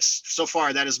 but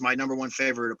that is my number one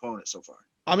favorite opponent so far.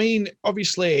 I mean,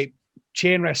 obviously,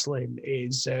 chain wrestling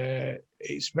is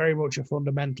it's very much a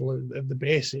fundamental of the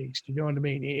basics. Do you know what I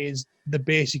mean? It is the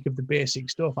basic of the basic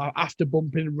stuff. After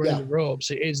bumping and running the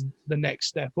ropes, it is the next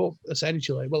step up,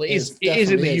 essentially. Well, it is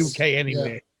in the UK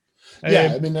anyway.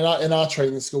 Yeah, I mean, in our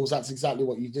training schools, that's exactly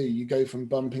what you do. You go from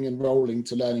bumping and rolling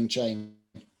to learning chain.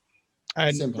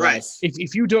 And simple right. as.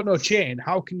 If you don't know chain,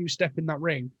 how can you step in that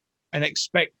ring and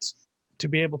expect to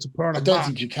be able to put on a I don't match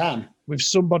think you can. with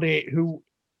somebody who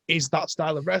is that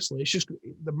style of wrestling? It's just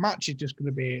the match is just going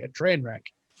to be a train wreck.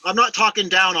 I'm not talking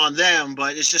down on them,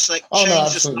 but it's just like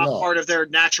chain's just not part of their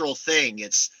natural thing.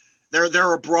 It's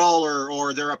they're a brawler,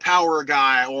 or they're a power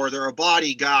guy, or they're a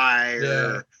body guy.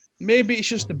 Or maybe it's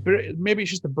just the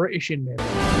British in there.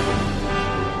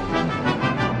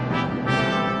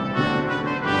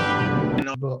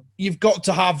 But you've got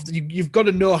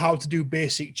to know how to do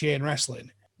basic chain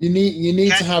wrestling. You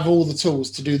need to have all the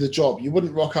tools to do the job. You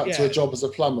wouldn't rock up to a job as a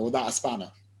plumber without a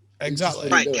spanner. Exactly.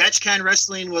 Right. Catch can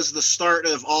wrestling was the start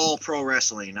of all pro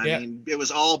wrestling. I mean, it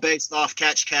was all based off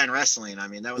catch can wrestling. I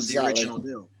mean, that was the original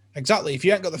deal. Exactly. If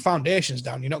you ain't got the foundations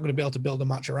down, you're not going to be able to build a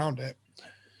match around it.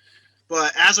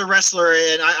 But as a wrestler,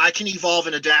 and I can evolve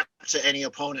and adapt to any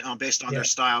opponent based on their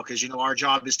style, because our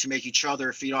job is to make each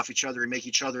other feed off each other and make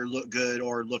each other look good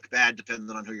or look bad,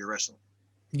 depending on who you're wrestling.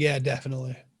 Yeah,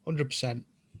 definitely, 100%.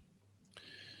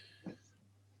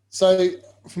 So,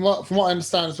 from what I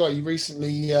understand as well, you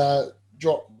recently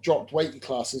dropped weight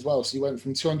class as well. So you went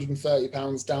from 230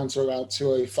 pounds down to around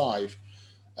 205.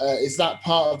 Is that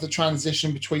part of the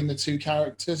transition between the two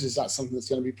characters? Is that something that's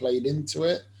going to be played into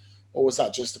it, or was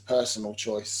that just a personal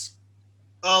choice?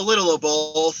 A little of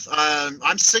both. I'm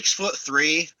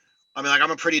 6'3". I mean, like,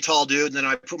 I'm a pretty tall dude. And then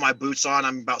I put my boots on.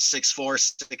 I'm about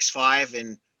 6'4", 6'5",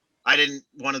 and I didn't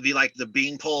want to be like the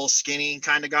beanpole skinny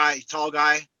kind of guy, tall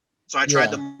guy. So I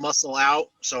tried to muscle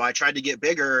out. So I tried to get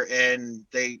bigger, and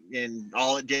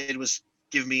all it did was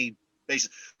give me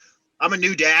I'm a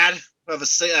new dad of a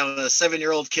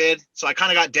 7-year-old kid. So I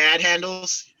kind of got dad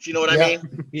handles, if you know what I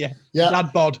mean. Yeah.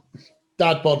 Dad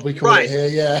bod, we call it here.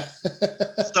 Yeah.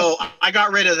 So I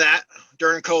got rid of that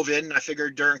during COVID. And I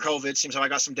figured during COVID, seems like I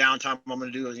got some downtime. I'm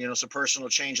going to do, some personal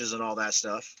changes and all that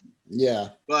stuff. Yeah.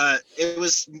 But it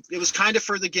was kind of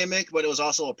for the gimmick, but it was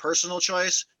also a personal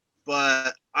choice.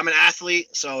 But I'm an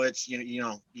athlete, so it's you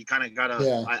kind of gotta.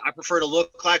 Yeah. I prefer to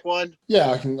look like one.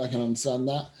 Yeah, I can understand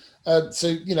that.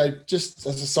 So just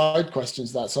as a side question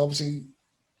to that, so obviously,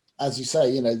 as you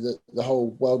say, the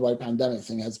whole worldwide pandemic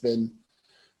thing has been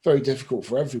very difficult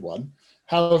for everyone.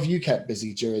 How have you kept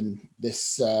busy during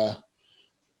this?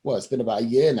 It's been about a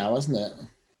year now, hasn't it?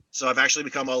 So I've actually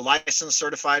become a licensed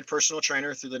certified personal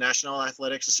trainer through the National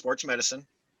Athletics and Sports Medicine.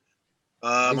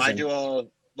 I do a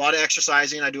lot of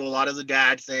exercising. I do a lot of the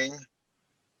dad thing,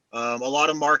 a lot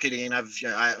of marketing.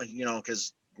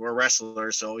 Because we're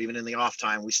wrestlers, so even in the off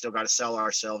time, we still got to sell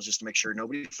ourselves just to make sure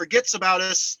nobody forgets about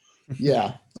us.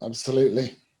 Yeah,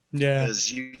 absolutely. Yeah, because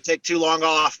you take too long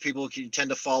off, people can tend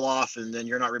to fall off, and then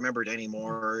you're not remembered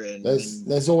anymore. And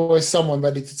there's always someone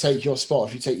ready to take your spot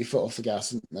if you take your foot off the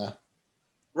gas, isn't there?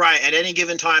 Right. At any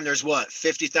given time, there's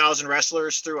 50,000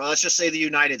 wrestlers through, let's just say the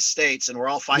United States, and we're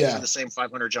all fighting for the same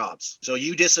 500 jobs. So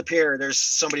you disappear, there's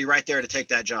somebody right there to take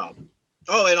that job.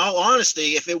 Oh, in all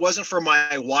honesty, if it wasn't for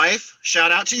my wife,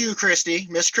 shout out to you, Christy,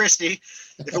 Miss Christy.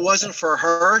 If it wasn't for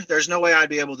her, there's no way I'd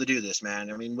be able to do this, man.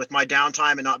 I mean, with my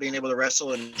downtime and not being able to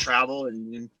wrestle and travel,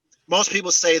 and most people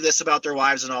say this about their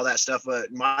wives and all that stuff,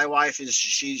 but my wife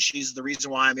she's the reason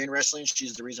why I'm in wrestling.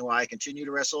 She's the reason why I continue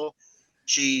to wrestle.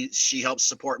 She helps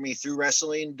support me through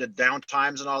wrestling, the down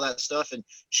times and all that stuff. And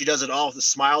she does it all with a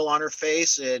smile on her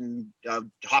face and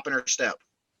hop in her step.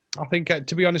 I think,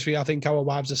 to be honest with you, I think our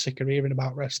wives are sick of hearing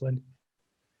about wrestling.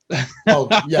 Oh,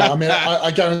 yeah. I mean,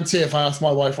 I guarantee if I asked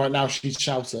my wife right now, she'd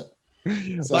shout it.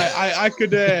 So. I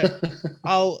could,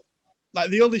 like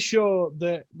the only show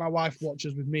that my wife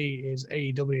watches with me is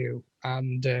AEW,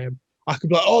 and I could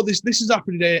be like, "Oh, this is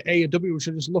happening at AEW."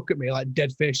 She'll just look at me like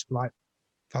dead fish, like,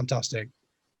 "Fantastic."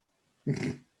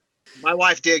 My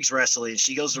wife digs wrestling.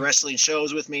 She goes to wrestling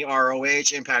shows with me,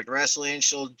 ROH, Impact Wrestling.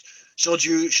 She'll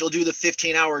do the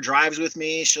 15-hour drives with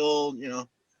me. She'll,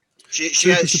 she's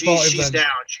then. down.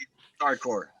 She's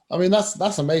hardcore. I mean,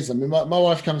 that's amazing. I mean, my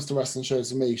wife comes to wrestling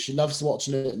shows with me. She loves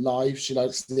watching it live. She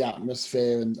likes the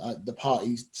atmosphere and the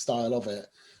party style of it.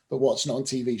 But watching it on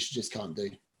TV, she just can't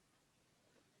do.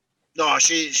 No,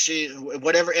 she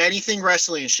whatever, anything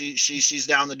wrestling, she's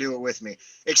down to do it with me.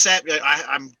 Except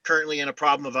I'm currently in a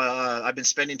problem of I've been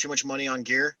spending too much money on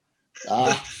gear.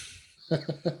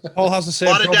 Paul has the same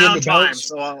a lot of problem with downtime, belts.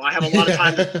 so I have a lot of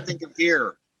time to think of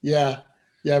gear. Yeah,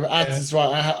 but Ads is right.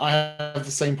 I have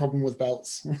the same problem with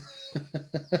belts.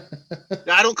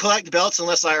 I don't collect belts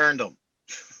unless I earned them.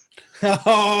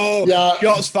 Oh, yeah.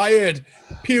 Shots fired.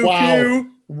 Pew,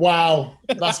 pew. Wow,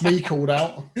 that's me called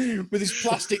out. With his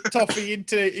plastic toffee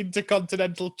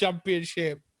Intercontinental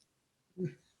Championship.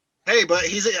 Hey, but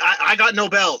I got no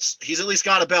belts. He's at least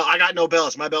got a belt. I got no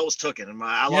belts. My belt was taken, and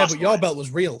I lost. But your belt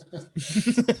was real. I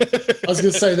was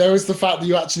going to say, there is the fact that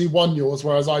you actually won yours,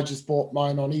 whereas I just bought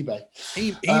mine on eBay.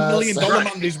 He $1 million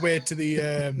man his way to the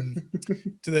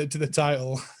to the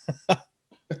title.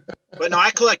 But no,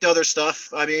 I collect other stuff.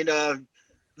 I mean,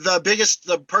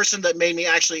 the person that made me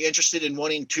actually interested in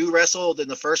wanting to wrestle in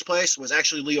the first place was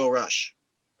actually Leo Rush.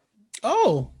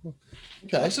 Oh,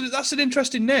 okay. That's an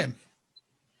interesting name.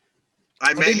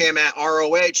 I met him at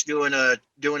ROH when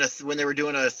they were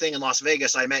doing a thing in Las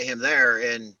Vegas. I met him there,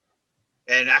 and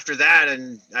after that,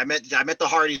 and I met the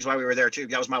Hardys while we were there too.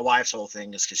 That was my wife's whole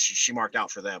thing, is because she marked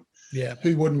out for them. Yeah,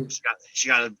 who wouldn't? She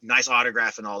got a nice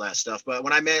autograph and all that stuff. But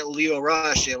when I met Leo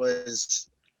Rush, it was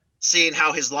seeing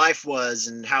how his life was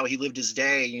and how he lived his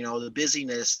day. The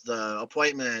busyness, the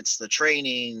appointments, the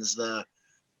trainings, the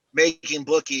making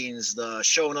bookings, the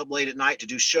showing up late at night to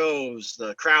do shows,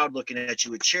 the crowd looking at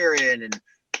you and cheering. And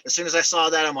as soon as I saw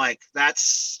that, I'm like,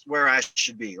 that's where I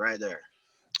should be, right there.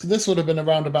 This would have been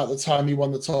around about the time he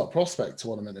won the Top Prospect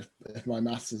tournament, if my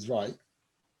maths is right.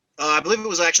 I believe it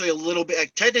was actually a little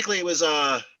bit. Technically, it was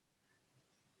I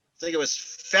think it was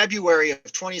February of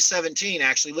 2017.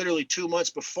 Actually, literally 2 months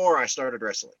before I started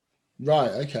wrestling.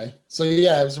 Right. Okay. So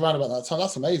yeah, it was around about that time.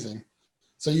 That's amazing.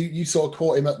 So you sort of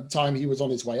caught him at the time he was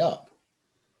on his way up.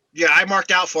 Yeah, I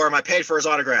marked out for him. I paid for his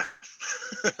autograph.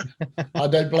 I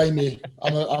don't blame you.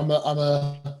 I'm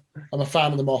a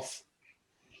fan of the Moth.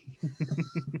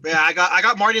 Yeah, I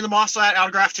got Marty and the Moth's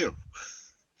autograph too.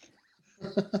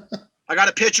 I got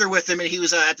a picture with him, and he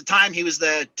was at the time he was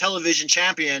the television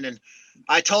champion, and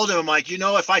I told him, I'm like,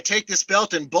 if I take this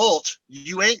belt and bolt,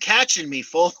 you ain't catching me,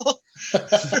 fool.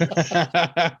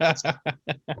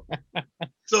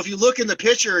 So if you look in the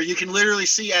picture, you can literally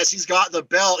see as he's got the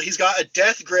belt, he's got a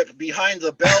death grip behind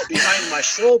the belt, behind my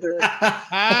shoulder.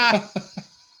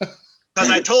 Because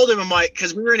I told him, I'm like,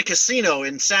 because we were in a casino,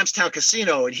 in Samstown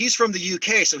Casino, and he's from the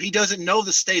UK, so he doesn't know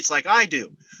the States like I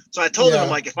do. So I told him, I'm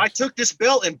like, if I took this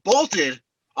belt and bolted,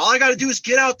 all I got to do is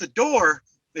get out the door,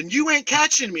 and you ain't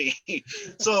catching me.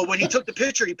 So when he took the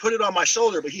picture, he put it on my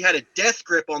shoulder, but he had a death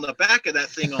grip on the back of that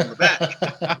thing on the back.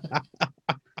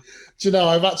 Do you know,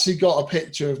 I've actually got a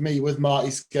picture of me with Marty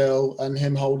Scurll and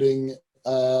him holding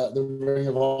the Ring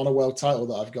of Honor World title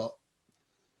that I've got.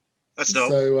 That's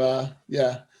dope. So,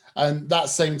 yeah. And that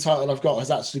same title I've got has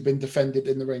actually been defended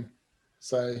in the ring.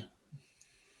 So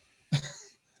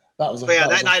that was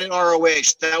that night at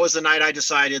ROH, that was the night I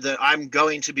decided that I'm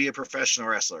going to be a professional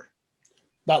wrestler.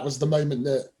 That was the moment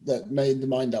that made the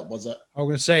mind up, was it? I was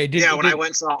going to say, when I went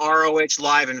and saw ROH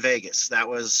live in Vegas, that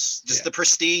was just the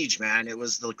prestige, man. It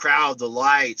was the crowd, the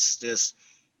lights,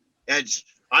 and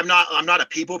I'm not a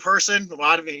people person. A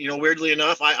lot of it, weirdly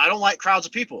enough, I don't like crowds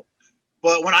of people,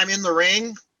 but when I'm in the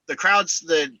ring, the crowds,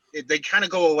 they kind of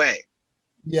go away.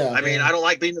 Yeah. I mean, I don't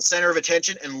like being the center of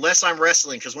attention unless I'm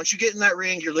wrestling, because once you get in that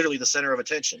ring, you're literally the center of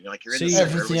attention. You're in the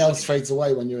center. Everything else fades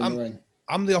away when you're in the ring.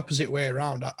 I'm the opposite way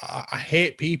around. I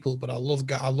hate people, but I love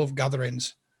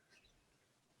gatherings.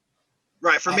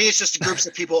 Right. For me, it's just groups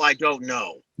of people I don't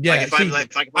know. Yeah. Like if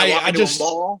I walk into a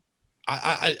mall,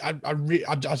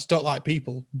 I just don't like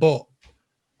people, but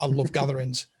I love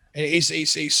gatherings. And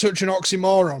it's such an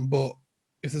oxymoron, but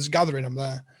if there's a gathering, I'm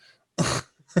there.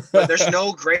 But there's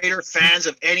no greater fans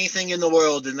of anything in the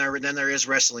world than there is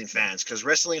wrestling fans, because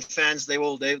wrestling fans, they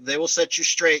will set you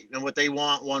straight in what they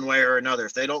want one way or another.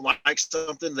 If they don't like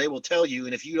something, they will tell you,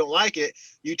 and if you don't like it,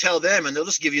 you tell them, and they'll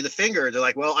just give you the finger. They're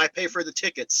like, well, I pay for the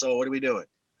tickets, so what are we doing?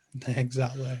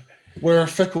 Exactly. We're a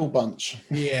fickle bunch.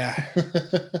 Yeah.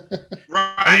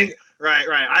 Right.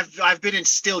 Right. I've been in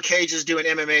steel cages doing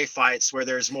MMA fights where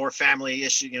there's more family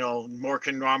issue, more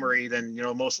camaraderie than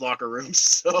most locker rooms.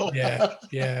 So Yeah.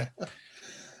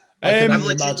 I can I've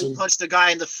only legitimately imagine. punched a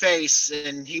guy in the face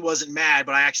and he wasn't mad,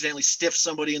 but I accidentally stiffed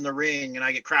somebody in the ring and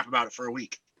I get crap about it for a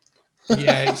week.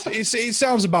 Yeah, it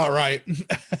sounds about right.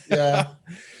 Yeah.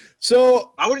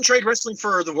 So I wouldn't trade wrestling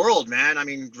for the world, man. I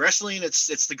mean, wrestling,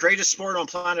 it's the greatest sport on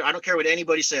planet. I don't care what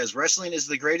anybody says. Wrestling is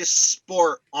the greatest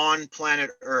sport on planet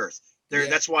Earth.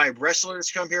 That's why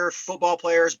wrestlers come here, football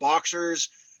players, boxers,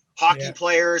 hockey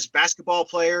players, basketball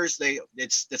players.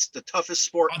 It's the toughest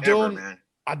sport ever, man.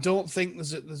 I don't think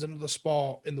there's another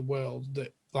sport in the world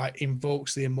that like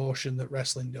invokes the emotion that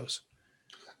wrestling does.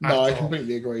 No, I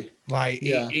completely agree. Like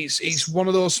it's one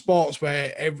of those sports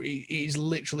where it is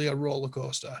literally a roller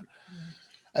coaster,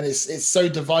 and it's so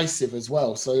divisive as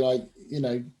well. So like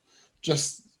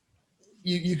just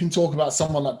you can talk about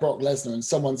someone like Brock Lesnar, and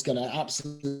someone's going to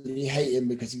absolutely hate him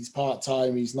because he's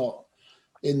part-time, he's not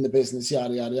in the business,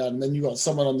 yada yada yada. And then you got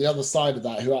someone on the other side of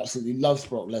that who absolutely loves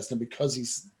Brock Lesnar because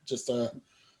he's just a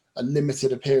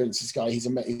limited appearances guy. He's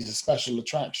a special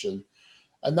attraction,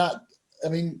 and that. I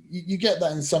mean, you get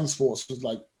that in some sports with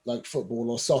like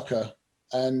football or soccer,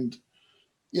 and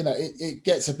it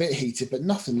gets a bit heated, but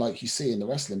nothing like you see in the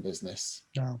wrestling business.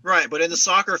 No. Right, but in the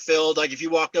soccer field, like if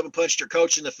you walked up and punched your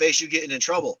coach in the face, you're getting in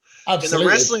trouble. Absolutely. In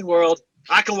the wrestling world,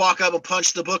 I can walk up and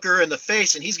punch the booker in the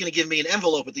face, and he's going to give me an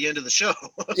envelope at the end of the show.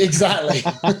 Exactly.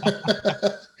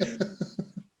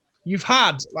 You've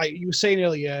had, like you were saying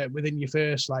earlier, within your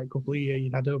first couple of years,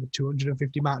 you'd had over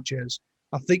 250 matches.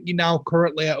 I think you're now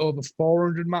currently at over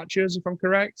 400 matches, if I'm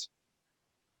correct.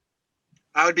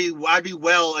 I'd be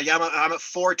well. I'm at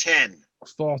 410.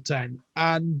 410,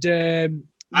 and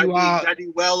I'd be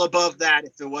well above that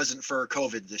if it wasn't for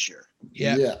COVID this year.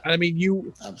 Yeah. I mean,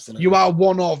 you are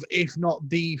one of, if not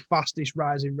the fastest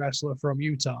rising wrestler from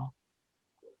Utah.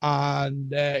 And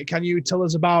can you tell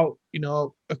us about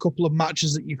a couple of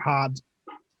matches that you've had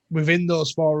within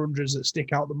those 400s that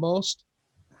stick out the most?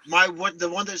 The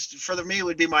one that's for me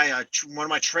would be my one of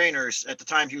my trainers at the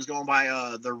time. He was going by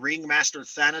the Ringmaster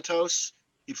Thanatos.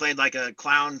 He played like a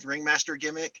clown ringmaster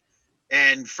gimmick,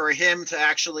 and for him to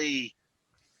actually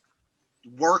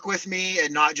work with me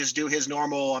and not just do his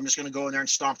normal I'm just going to go in there and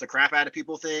stomp the crap out of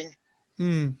people thing.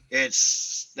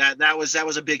 It's that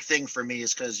was a big thing for me,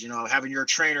 is because having your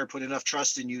trainer put enough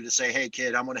trust in you to say, hey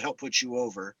kid, I'm going to help put you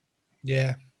over.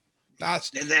 Yeah.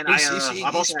 And then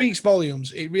it speaks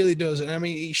volumes. It really does. And I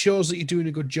mean, it shows that you're doing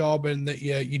a good job and that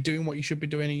you're doing what you should be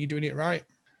doing and you're doing it right.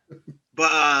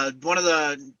 But one of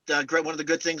the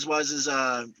good things is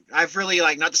I've really,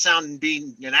 like, not to sound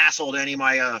being an asshole to any of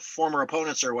my former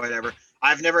opponents or whatever,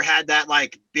 I've never had that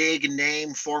big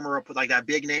name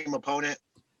opponent.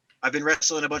 I've been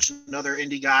wrestling a bunch of other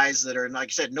indie guys that are, like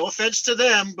I said, no offense to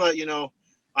them, but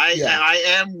I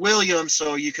am William,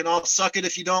 so you can all suck it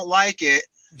if you don't like it.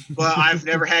 But I've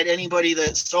never had anybody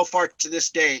that so far to this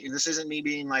day, and this isn't me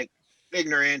being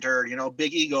ignorant or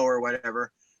big ego or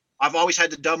whatever, I've always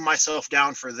had to dumb myself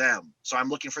down for them. So I'm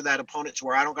looking for that opponent to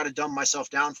where I don't got to dumb myself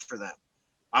down for them.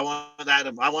 I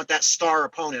want that star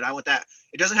opponent. I want that.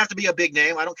 It doesn't have to be a big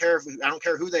name. I don't care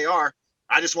who they are.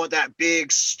 I just want that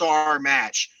big star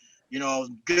match.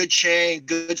 Good chain,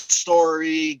 good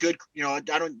story, good.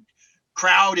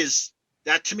 Crowd is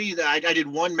that to me. That I did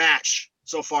one match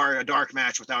so far, a dark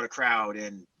match without a crowd,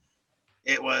 and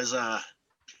it was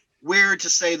weird to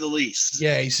say the least.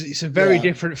 Yeah, it's a very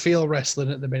different feel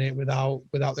wrestling at the minute without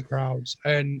the crowds,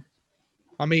 and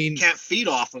I mean, you can't feed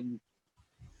off them.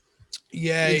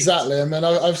 Yeah, exactly. I mean,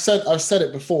 I've said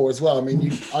it before as well. I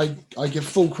mean, I give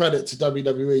full credit to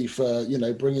WWE for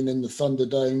bringing in the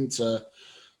Thunderdome to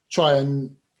try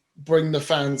and bring the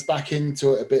fans back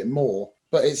into it a bit more.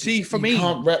 But you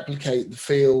can't replicate the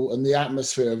feel and the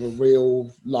atmosphere of a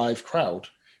real live crowd.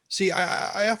 See,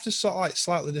 I have to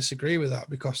slightly disagree with that,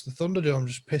 because the Thunderdome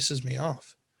just pisses me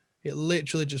off. It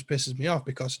literally just pisses me off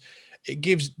because it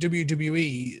gives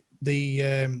WWE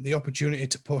the opportunity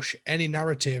to push any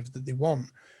narrative that they want.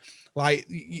 Like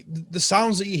the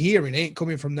sounds that you're hearing ain't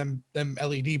coming from them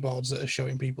LED boards that are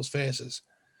showing people's faces.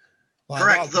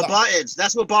 Correct. The buttons.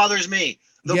 That's what bothers me.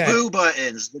 The boo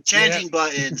buttons, the chanting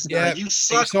buttons, you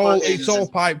suck buttons. It's all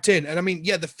piped in. And I mean,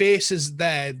 the faces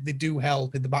there, they do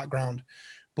help in the background.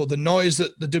 But the noise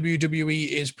that the WWE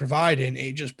is providing,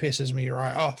 it just pisses me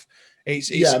right off. It's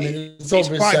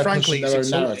quite frankly, it's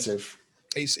insulting. Narrative.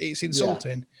 It's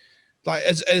insulting. Like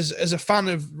as a fan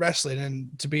of wrestling,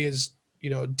 and to be as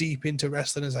deep into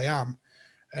wrestling as I am,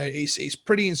 it's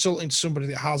pretty insulting to somebody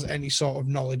that has any sort of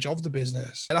knowledge of the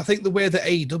business. And I think the way that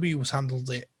AEW was handled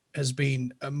it has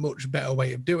been a much better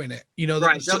way of doing it. You know,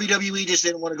 right. WWE just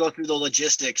didn't want to go through the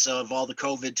logistics of all the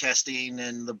COVID testing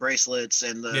and the bracelets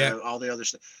and all the other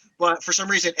stuff. But for some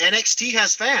reason, NXT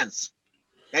has fans.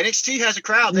 NXT has a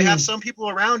crowd. They have some people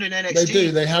around in NXT. They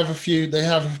do. They have a few. They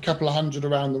have a couple of hundred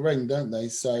around the ring, don't they?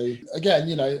 So again,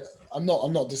 you know, I'm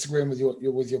not disagreeing with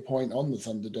your point on the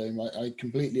Thunderdome. I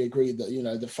completely agree that, you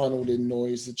know, the funneled in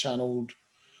noise, the channeled,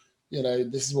 you know,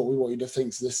 this is what we want you to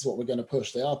think, so this is what we're going to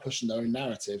push. They are pushing their own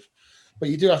narrative, but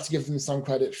you do have to give them some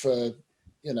credit for,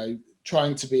 you know,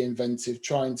 trying to be inventive,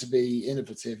 trying to be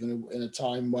innovative in a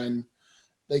time when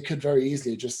they could very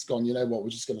easily have just gone, you know what, we're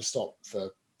just going to stop for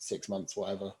 6 months,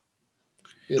 whatever.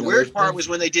 The weird part was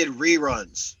when they did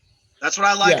reruns. That's what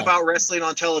I like about wrestling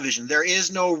on television. There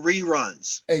is no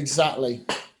reruns. Exactly.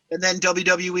 And then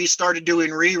WWE started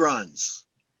doing reruns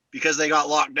because they got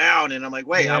locked down. And I'm like,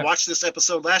 wait, I watched this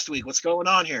episode last week. What's going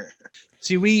on here?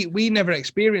 See, we never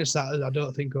experienced that, I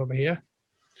don't think, over here.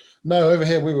 No, over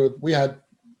here we had,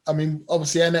 I mean,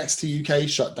 obviously NXT UK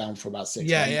shut down for about 6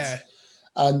 months. Yeah.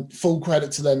 And full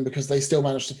credit to them because they still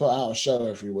managed to put out a show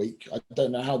every week. I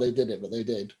don't know how they did it, but they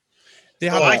did.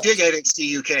 I dig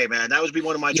NXT UK, man. That would be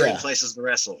one of my dream places to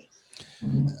wrestle.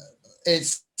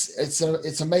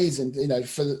 It's amazing, you know,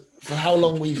 for how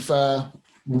long we've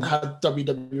had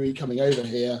WWE coming over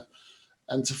here,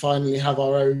 and to finally have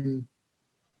our own,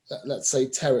 let's say,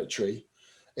 territory.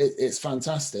 It's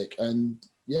fantastic, and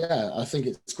I think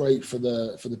it's great for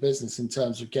the business in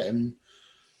terms of getting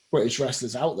British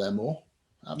wrestlers out there more.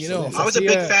 Absolutely. You know, I was a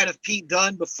big fan of Pete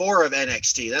Dunne before of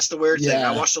NXT. That's the weird thing.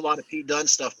 I watched a lot of Pete Dunne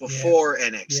stuff before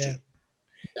NXT.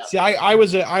 Yeah. See, I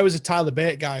was a Tyler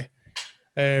Bate guy,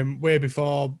 way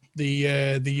before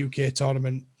the UK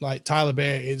tournament. Like, Tyler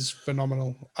Bate is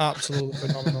phenomenal, absolutely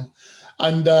phenomenal.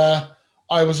 And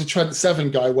I was a Trent Seven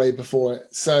guy way before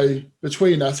it. So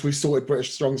between us, we sorted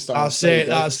British Strong Style. That's it.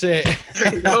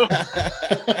 There you go.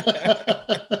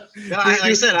 Like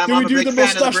I said, I'm a big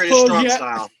fan of the British Strong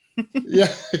Style. Yeah.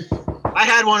 I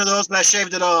had one of those, but I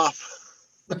shaved it off.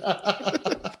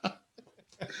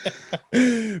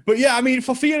 But yeah, I mean,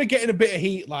 for fear of getting a bit of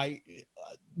heat, like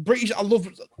British, I love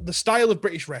the style of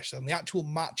British wrestling. The actual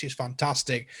match is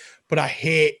fantastic, but I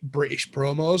hate British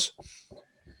promos.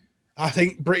 I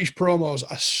think British promos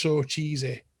are so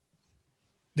cheesy.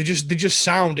 They just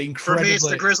sound incredible. For me, it's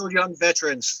the grizzled young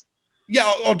veterans.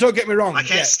 Yeah, don't get me wrong. I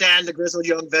can't stand the grizzled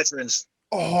young veterans.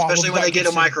 Especially when they get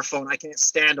a microphone. I can't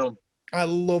stand them. I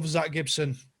love Zach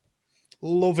Gibson.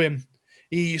 Love him.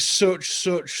 He's such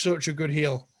a good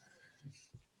heel.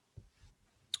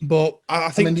 But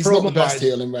I think he's not the best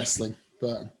heel in wrestling.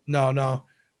 But no.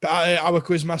 But our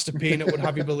Quizmaster Peanut would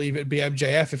have you believe it'd be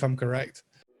MJF if I'm correct.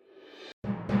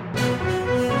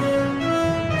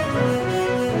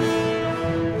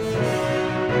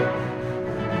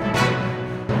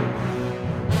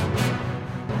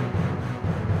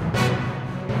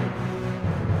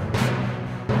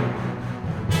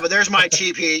 But there's my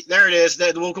cheap heat. There it is.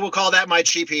 We'll call that my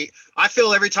cheap heat. I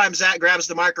feel every time Zach grabs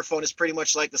the microphone, it's pretty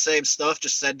much like the same stuff,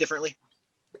 just said differently.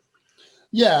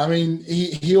 Yeah, I mean,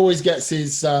 he always gets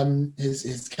his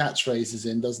catchphrases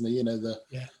in, doesn't he? You know, the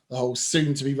whole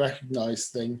soon to be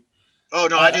recognized thing. Oh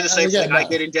no, I do the same thing. I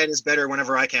get in dead is better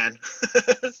whenever I can.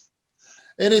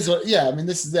 It is. Yeah, I mean,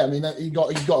 this is it. I mean, you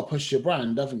got to push your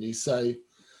brand, haven't you? So.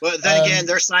 But then again,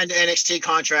 they're signed to NXT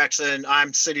contracts, and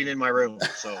I'm sitting in my room.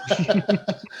 So,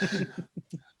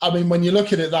 I mean, when you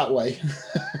look at it that way,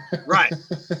 right?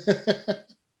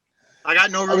 I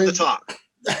got no room to talk.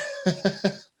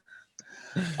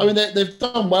 I mean, they've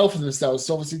done well for themselves.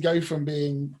 So obviously, go from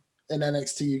being in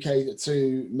NXT UK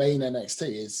to main NXT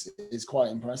is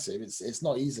quite impressive. It's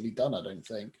not easily done, I don't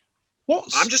think.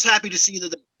 I'm just happy to see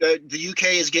that the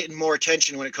UK is getting more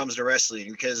attention when it comes to wrestling,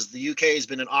 because the UK has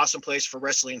been an awesome place for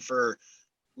wrestling for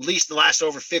at least the last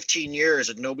over 15 years,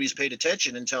 and nobody's paid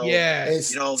attention until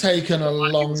it's taken a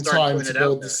long time to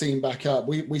build the scene back up.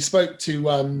 We spoke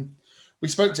to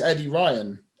Eddie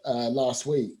Ryan last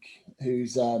week,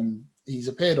 who's he's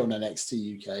appeared on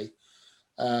NXT UK,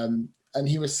 and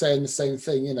he was saying the same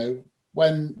thing. You know,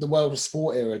 when the World of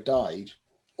Sport era died,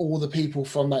 all the people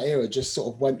from that era just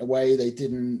sort of went away. They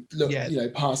didn't look,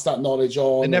 pass that knowledge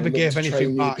on. They never gave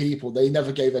anything back. People. They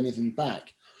never gave anything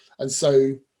back. And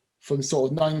so from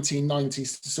sort of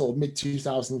 1990s to sort of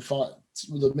mid-2005,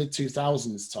 the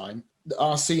mid-2000s time,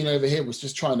 our scene over here was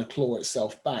just trying to claw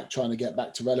itself back, trying to get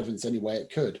back to relevance any way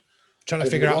it could. Trying to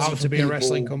figure out how to be a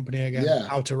wrestling company again,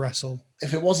 how to wrestle.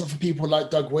 If it wasn't for people like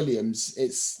Doug Williams,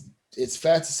 it's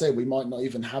fair to say we might not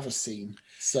even have a scene.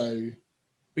 So...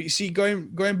 But you see, going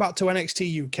back to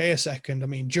NXT UK a second, I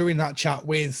mean, during that chat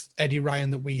with Eddie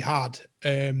Ryan that we had,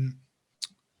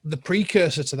 the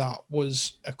precursor to that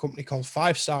was a company called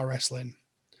 5-Star Wrestling.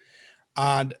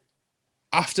 And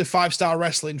after 5-Star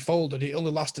Wrestling folded, it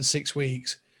only lasted 6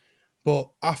 weeks. But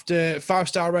after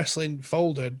 5-Star Wrestling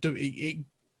folded, it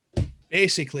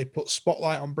basically put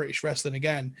spotlight on British wrestling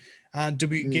again, and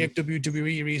gave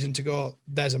WWE a reason to go,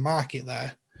 there's a market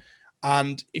there.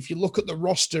 And if you look at the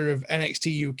roster of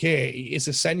NXT UK, it is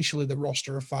essentially the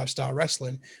roster of 5-Star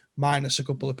Wrestling minus a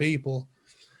couple of people.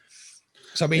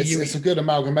 So I mean, it's a good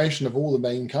amalgamation of all the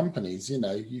main companies. You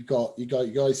know, you got you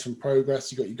guys from Progress,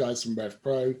 you got you guys from Rev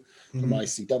Pro, from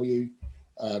ICW,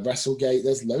 WrestleGate.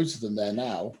 There's loads of them there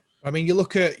now. I mean, you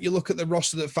look at the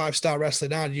roster that 5-Star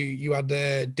Wrestling had. You had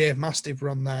Dave Mastiff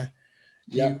run there.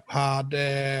 Yeah. You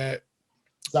had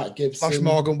Zach Gibson, Flash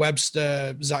Morgan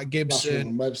Webster, Zach Gibson,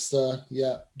 Morgan Webster.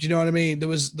 Yeah. Do you know what I mean? There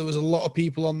was a lot of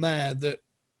people on there that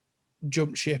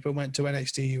jumped ship and went to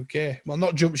NXT UK. Well,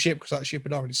 not jumped ship because that ship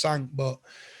had already sank, but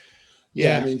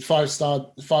yeah. I mean,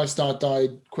 5-Star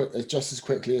died just as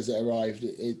quickly as it arrived.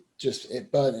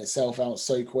 It burnt itself out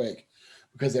so quick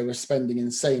because they were spending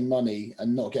insane money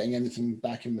and not getting anything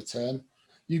back in return.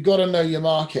 You've got to know your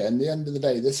market. And at the end of the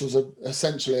day, this was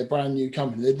essentially a brand new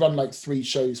company. They'd run like 3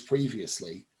 shows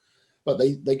previously, but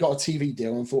they got a TV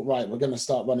deal and thought, right, we're going to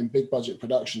start running big budget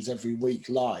productions every week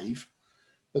live.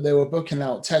 But they were booking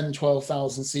out 10,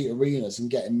 12,000 seat arenas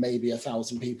and getting maybe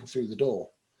 1,000 people through the door.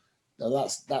 Now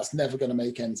that's never going to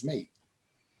make ends meet.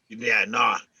 Yeah,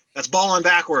 nah. That's balling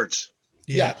backwards.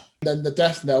 Yeah. Then the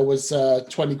death knell was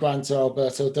 20 grand to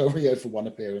Alberto Del Rio for one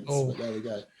appearance. Oh. But there we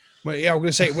go. Well, yeah, I'm going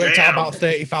to say it worked out about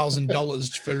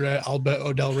 $30,000 for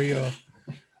Alberto Del Rio.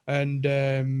 And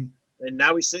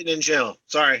now he's sitting in jail.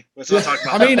 Sorry, let's not talk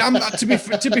about I mean,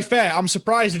 to be fair, I'm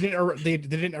surprised they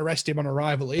didn't arrest him on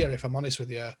arrival here, if I'm honest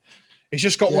with you. He's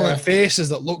just got one of the faces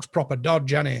that looks proper dodge,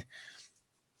 Jenny.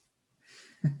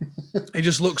 He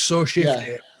just looks so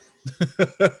shifty.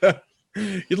 Yeah.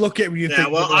 You look at him, you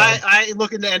think. Well, I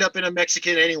looking to end up in a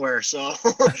Mexican anywhere, so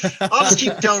I'll just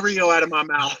keep Del Rio out of my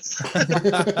mouth.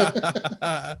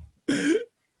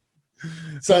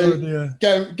 So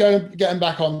getting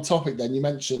back on topic, then you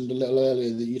mentioned a little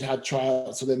earlier that you'd had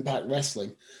tryouts with Impact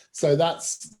Wrestling. So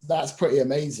that's pretty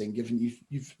amazing, given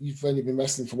you've only been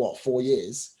wrestling for what, 4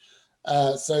 years.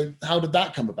 So how did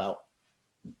that come about?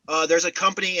 There's a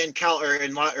company in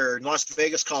Las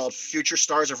Vegas called Future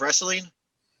Stars of Wrestling.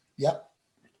 Yep.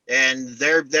 And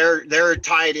they're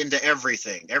tied into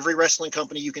everything. Every wrestling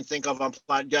company you can think of on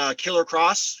planet. Karrion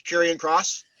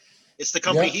Kross. It's the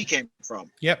company he came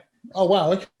from. Yep. Oh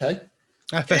wow. Okay.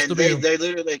 FSW. And they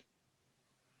literally,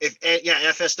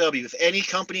 FSW. If any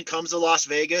company comes to Las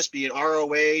Vegas, be it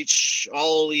ROH,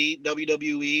 All Elite,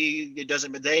 WWE, it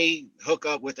doesn't. They hook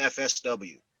up with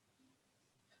FSW.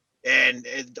 And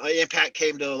Impact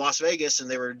came to Las Vegas and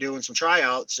they were doing some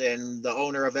tryouts, and the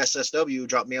owner of SSW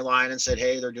dropped me a line and said,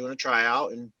 hey, they're doing a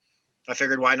tryout. And I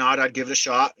figured, why not? I'd give it a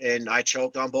shot. And I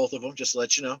choked on both of them, just to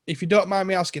let you know. If you don't mind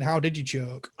me asking, how did you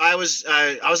choke? I was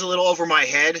a little over my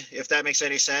head, if that makes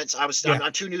any sense. I'm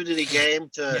too new to the game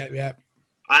to. Yeah.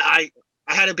 I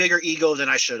had a bigger ego than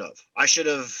I should have. I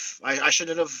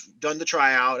shouldn't have done the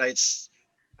tryout.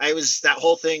 I was that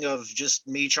whole thing of just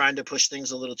me trying to push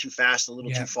things a little too fast, a little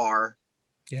too far.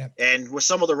 Yeah. And with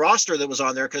some of the roster that was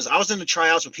on there, because I was in the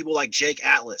tryouts with people like Jake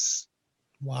Atlas.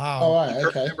 Wow. All right.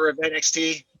 Okay. Member of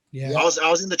NXT. Yeah. I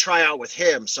was in the tryout with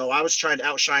him, so I was trying to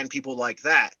outshine people like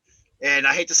that. And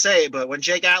I hate to say it, but when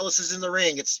Jake Atlas is in the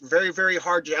ring, it's very, very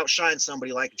hard to outshine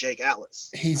somebody like Jake Atlas.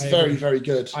 He's very, very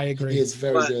good. I agree. He is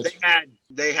very good.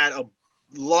 They had a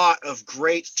lot of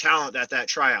great talent at that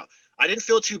tryout. I didn't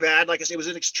feel too bad. Like I said, it was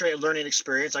an learning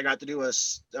experience. I got to do a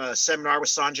seminar with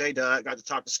Sanjay Dutt. Got to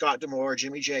talk to Scott D'Amore,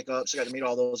 Jimmy Jacobs. I got to meet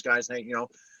all those guys. And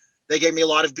they gave me a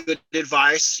lot of good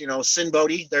advice. Sin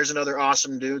Bodie, there's another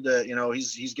awesome dude that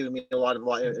he's given me a lot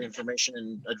of information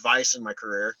and advice in my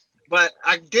career. But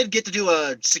I did get to do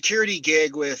a security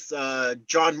gig with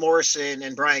John Morrison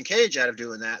and Brian Cage out of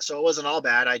doing that, so it wasn't all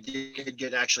bad. I did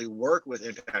get to actually work with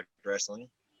Impact Wrestling.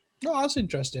 Oh, that's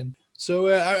interesting.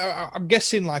 So I'm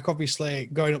guessing, like, obviously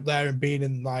going up there and being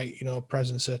in, like,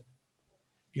 presence of,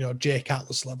 Jake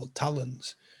Atlas level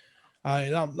talents,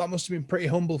 that must have been pretty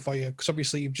humble for you, because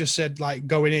obviously you've just said, like,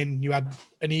 going in, you had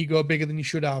an ego bigger than you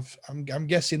should have. I'm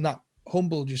guessing that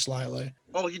humbled you slightly.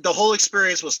 Oh, the whole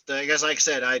experience was, I guess, like I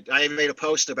said, I made a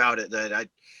post about it that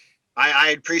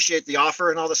I appreciate the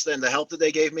offer and all this, and the help that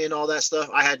they gave me and all that stuff.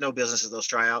 I had no business at those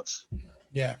tryouts.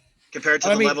 Yeah. Compared to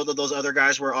the level that those other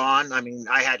guys were on, I mean,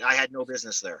 I had no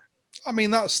business there. I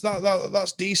mean, that's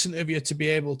decent of you to be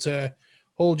able to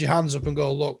hold your hands up and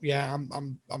go, look, yeah,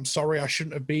 I'm sorry, I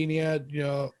shouldn't have been here.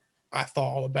 I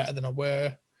thought I was better than I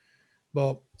were.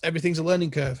 but everything's a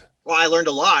learning curve. Well, I learned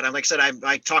a lot. Like I said,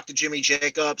 I talked to Jimmy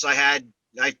Jacobs. I had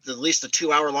at least a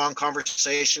 2-hour-long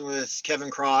conversation with Kevin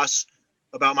Cross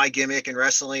about my gimmick and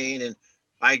wrestling, and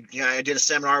I did a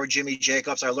seminar with Jimmy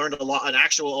Jacobs. I learned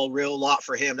a real lot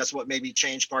for him. That's what made me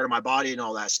change part of my body and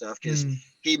all that stuff, because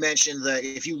he mentioned that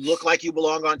if you look like you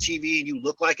belong on TV and you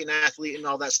look like an athlete and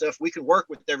all that stuff, we can work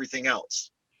with everything else.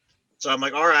 So I'm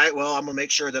like, all right, well, I'm gonna make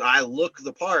sure that I look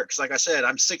the part. Because like I said,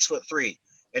 I'm 6'3",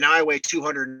 and now I weigh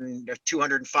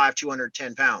 205,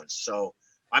 210 pounds. So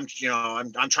I'm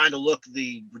trying to look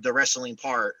the wrestling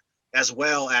part as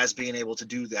well as being able to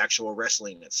do the actual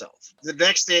wrestling itself. The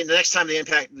next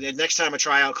time a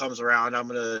tryout comes around, I'm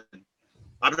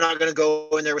not gonna go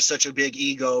in there with such a big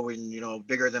ego and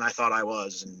bigger than I thought I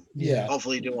was, and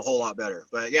hopefully do a whole lot better.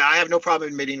 But yeah, I have no problem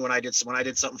admitting when I did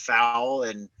something foul,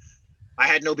 and I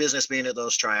had no business being at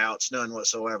those tryouts, none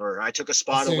whatsoever. I took a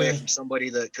spot away from somebody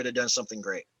that could have done something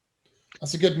great.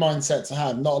 That's a good mindset to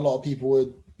have. Not a lot of people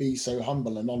would be so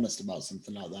humble and honest about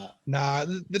something like that. Nah,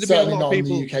 there'd certainly be a lot not of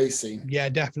people on the UK scene. Yeah,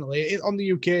 definitely. On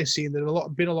the UK scene, there's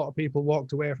been a lot of people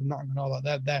walked away from that and all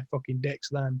that. They're fucking dicks.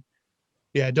 Then,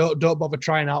 yeah, don't bother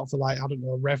trying out for, like, I don't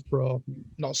know, Rev Pro.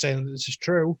 Not saying that this is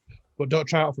true, but don't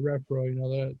try out for Rev Pro.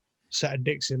 They're a set of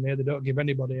dicks in there. They don't give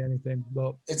anybody anything.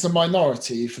 But it's a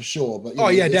minority for sure. But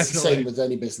yeah, it's definitely. the same with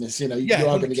any business. You are 100%.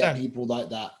 going to get people like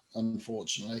that,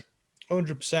 unfortunately.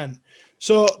 100%.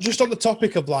 So, just on the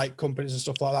topic of like companies and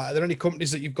stuff like that, are there any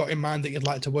companies that you've got in mind that you'd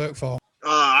like to work for?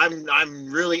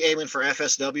 I'm really aiming for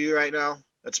FSW right now.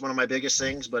 That's one of my biggest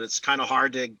things, but it's kind of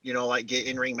hard to get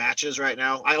in-ring matches right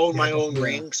now. I own my own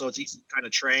ring, so it's easy to kind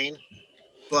of train.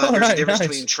 But there's a difference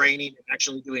between training and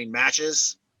actually doing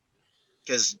matches.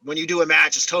 Because when you do a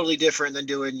match, it's totally different than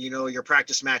doing your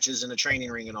practice matches in a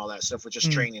training ring and all that stuff with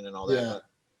just training and all that. But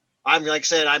I'm like I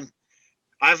said,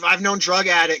 I've known drug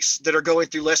addicts that are going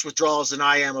through less withdrawals than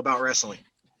I am about wrestling.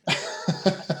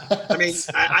 I mean,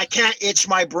 I can't itch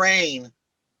my brain,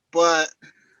 but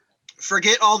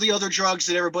forget all the other drugs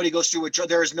that everybody goes through.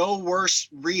 There is no worse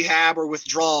rehab or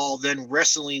withdrawal than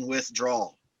wrestling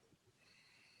withdrawal.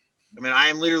 I mean, I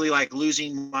am literally like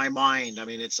losing my mind. I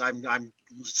mean, I'm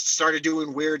started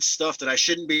doing weird stuff that I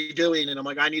shouldn't be doing, and I'm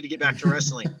like, I need to get back to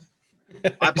wrestling.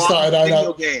 I bought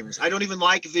video games. I don't even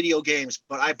like video games,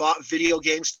 but I bought video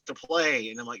games to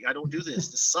play, and I'm like, I don't do this.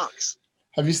 This sucks.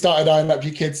 Have you started eyeing up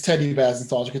your kids' teddy bears and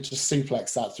stuff? You could just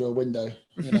suplex that through a window.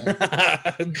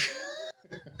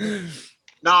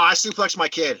 No, I suplex my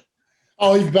kid.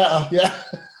 Oh, even better, yeah.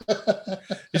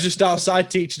 He's just outside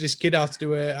teaching his kid how to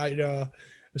do a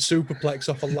superplex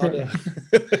off a ladder.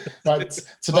 Right.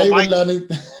 Today we're learning.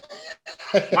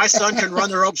 My son can run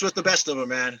the ropes with the best of them,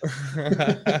 man.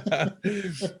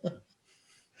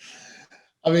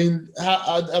 I mean,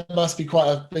 that must be quite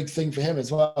a big thing for him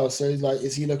as well. So, like,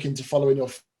 is he looking to follow in your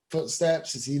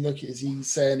footsteps? Is he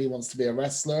saying he wants to be a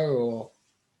wrestler, or?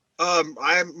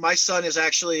 My son is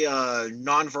actually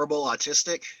nonverbal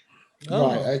autistic. Oh.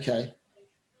 Right. Okay.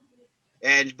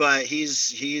 But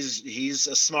he's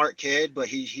a smart kid, but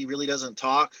he really doesn't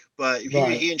talk. But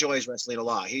he enjoys wrestling a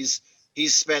lot. He's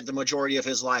spent the majority of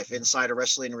his life inside a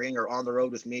wrestling ring or on the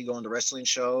road with me, going to wrestling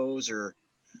shows or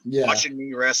watching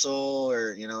me wrestle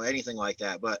or anything like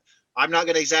that. But I'm not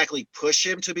going to exactly push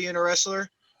him to being a wrestler.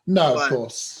 No, of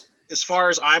course. As far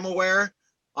as I'm aware,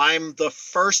 I'm the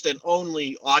first and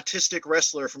only autistic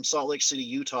wrestler from Salt Lake City,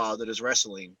 Utah that is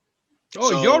wrestling.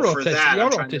 Oh, so you're autistic. You're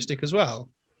autistic as well.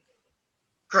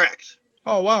 Correct.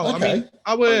 Oh wow! Okay.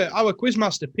 I mean, our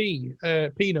quizmaster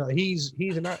Peanut, he's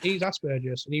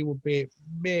Asperger's, and he would be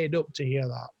made up to hear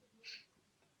that.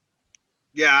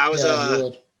 Yeah, I was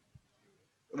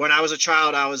when I was a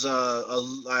child, I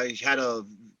had a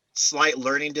slight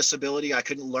learning disability. I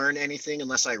couldn't learn anything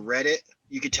unless I read it.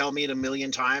 You could tell me it a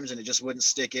million times, and it just wouldn't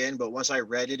stick in. But once I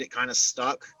read it, it kind of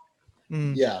stuck.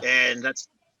 Yeah, and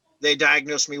they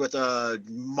diagnosed me with a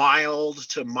mild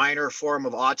to minor form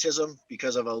of autism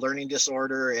because of a learning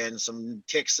disorder and some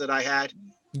tics that I had.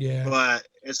 Yeah. But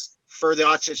it's for the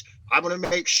autistic. I'm going to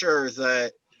make sure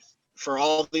that for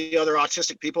all the other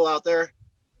autistic people out there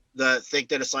that think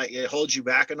that it's like it holds you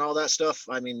back and all that stuff.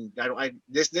 I mean,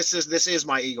 this is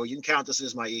my ego. You can count this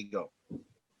as my ego.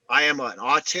 I am an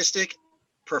autistic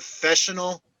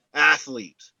professional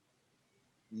athlete.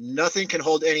 Nothing can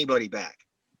hold anybody back.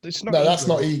 It's not. No, ego. That's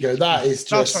not ego. That is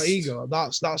just. That's not ego.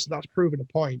 That's proving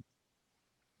a point.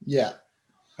 Yeah.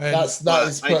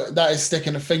 That is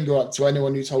sticking a finger up to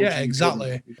anyone who told you. Yeah,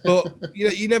 exactly. But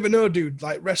you never know, dude.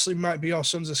 Like, wrestling might be your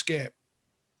son's escape.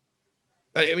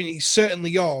 I mean, he's certainly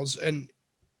yours, and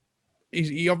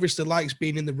he obviously likes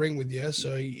being in the ring with you,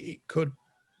 so it could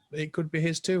be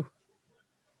his too.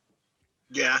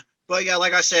 Yeah, But yeah,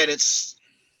 like I said, it's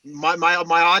my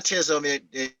autism.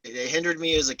 It hindered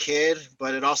me as a kid,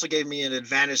 but it also gave me an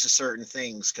advantage to certain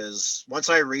things. Because once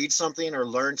I read something or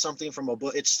learn something from a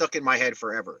book, it's stuck in my head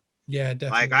forever. Yeah,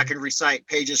 definitely. Like I can recite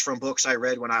pages from books I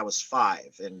read when I was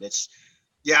 5, and it's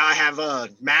yeah. I have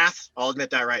math. I'll admit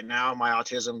that right now. My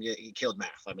autism it killed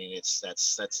math. I mean,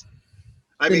 that's.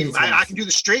 I mean, I can do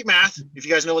the street math if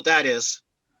you guys know what that is.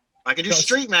 I can do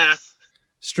street math.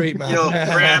 Street math. You know,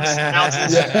 grams,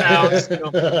 ounces, pounds, you know,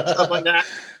 stuff like that.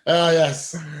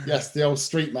 Yes, the old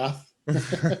street math.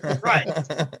 Right.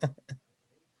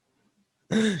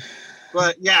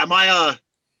 But yeah, my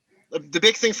the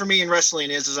big thing for me in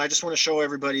wrestling is I just want to show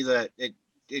everybody that it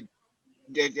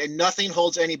nothing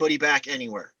holds anybody back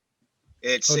anywhere.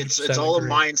 It's all a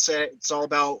mindset. It's all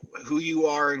about who you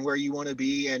are and where you want to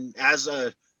be. And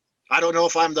I don't know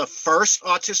if I'm the first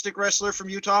autistic wrestler from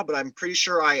Utah, but I'm pretty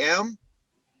sure I am.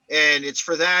 And it's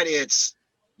for that. It's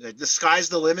the sky's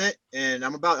the limit, and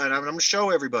I'm going to show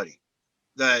everybody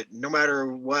that no matter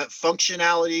what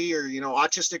functionality or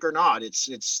autistic or not, it's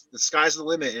the sky's the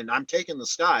limit, and I'm taking the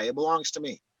sky. It belongs to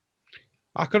me.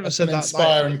 I couldn't have said that.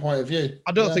 Inspiring point of view.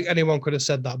 I don't think anyone could have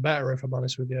said that better, if I'm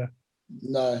honest with you.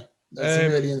 No, that's a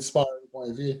really inspiring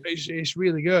point of view. It's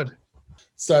really good.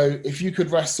 So, if you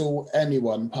could wrestle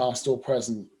anyone, past or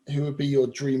present, who would be your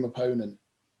dream opponent?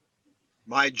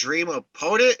 My dream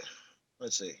opponent?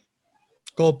 Let's see.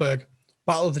 Goldberg.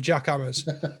 Battle of the Jackhammers.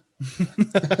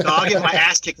 No, I'll get my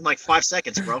ass kicked in like 5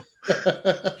 seconds, bro.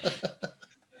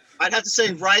 I'd have to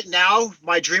say right now,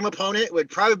 my dream opponent would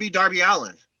probably be Darby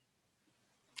Allin.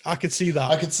 I could see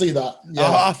that. Yeah,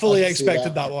 I fully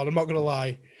expected that one. I'm not going to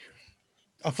lie.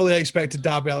 I fully expected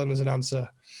Darby Allin as an answer.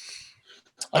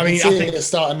 I think it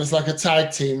starting as like a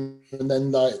tag team and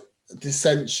then like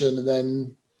dissension and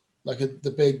then like the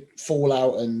big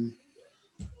fallout, and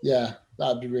yeah,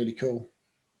 that'd be really cool.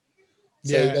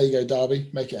 So there you go, Darby,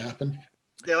 make it happen.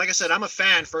 Yeah, like I said, I'm a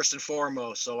fan first and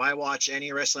foremost, so I watch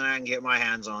any wrestling I can get my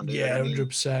hands on. Dude. Yeah,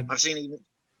 100%. I've seen even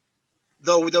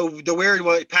the weird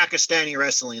Pakistani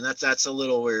wrestling. That's a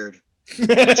little weird.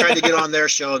 I tried to get on their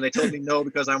show and they told me no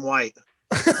because I'm white.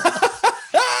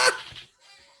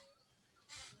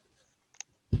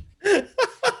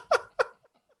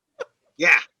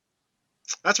 Yeah,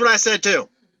 that's what I said too.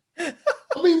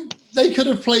 I mean, they could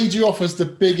have played you off as the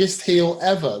biggest heel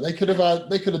ever. They could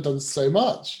have done so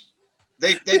much.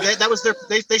 They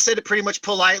said it pretty much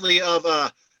politely of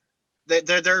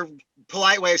their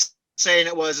polite way of saying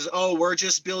it was, oh, we're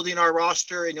just building our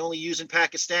roster and only using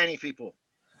Pakistani people.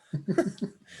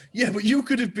 Yeah, but you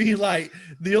could have been like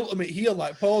the ultimate heel,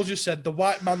 like Paul just said, the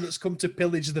white man that's come to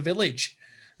pillage the village.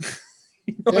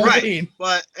 You know what I mean?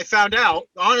 But I found out,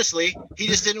 honestly, he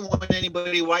just didn't want any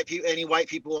white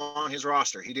people on his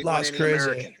roster. He didn't want any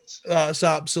Americans. That's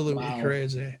absolutely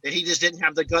crazy. And he just didn't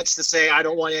have the guts to say, I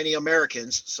don't want any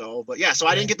Americans. So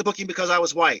I didn't get the booking because I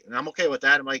was white, and I'm okay with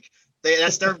that. I'm like,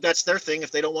 that's their thing.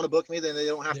 If they don't want to book me, then they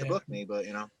don't have to book me. But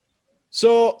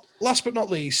So, last but not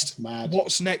least,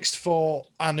 what's next for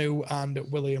Anu and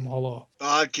William Hollow?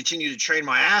 I continue to train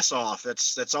my ass off.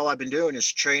 That's all I've been doing is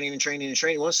training and training and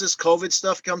training. Once this COVID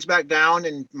stuff comes back down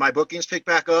and my bookings pick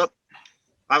back up,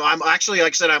 I'm actually,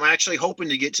 like I said, I'm actually hoping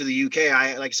to get to the UK.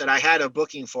 I had a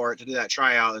booking for it to do that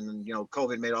tryout, and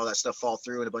COVID made all that stuff fall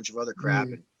through and a bunch of other crap.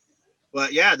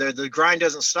 But yeah, the grind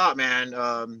doesn't stop, man.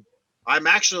 I'm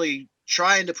actually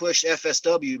trying to push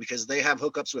FSW because they have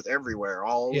hookups with everywhere,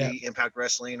 all the Impact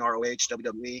Wrestling, ROH,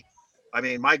 WWE. I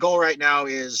mean, my goal right now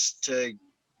is to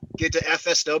get to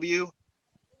FSW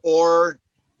or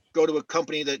go to a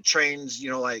company that trains,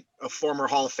 like a former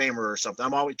Hall of Famer or something.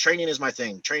 I'm always training is my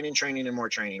thing. Training, and more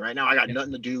training. Right now, I got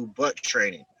nothing to do but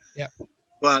training. Yeah.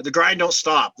 But the grind don't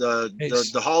stop.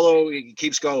 The hollow it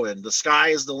keeps going. The sky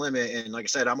is the limit. And like I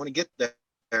said, I'm going to get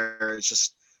there. It's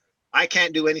just, I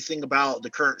can't do anything about the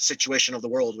current situation of the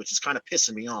world, which is kind of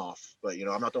pissing me off. But,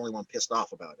 I'm not the only one pissed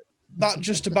off about it. That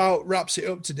just about wraps it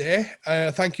up today.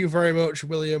 Thank you very much,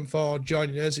 William, for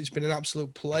joining us. It's been an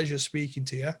absolute pleasure speaking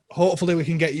to you. Hopefully we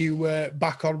can get you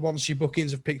back on once your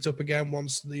bookings have picked up again,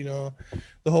 once, the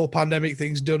whole pandemic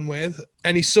thing's done with.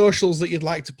 Any socials that you'd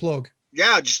like to plug?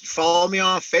 Yeah, just follow me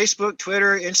on Facebook,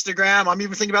 Twitter, Instagram. I'm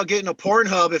even thinking about getting a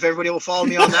Pornhub if everybody will follow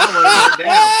me on that one.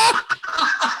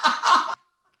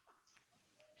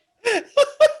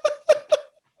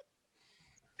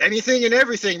 Anything and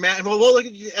everything, man. Well, look,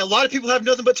 a lot of people have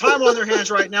nothing but time on their hands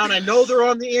right now, and I know they're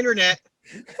on the internet.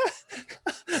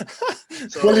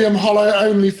 So, William Hollow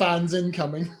OnlyFans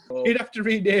incoming. He'd have to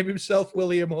rename himself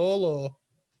William Hollow.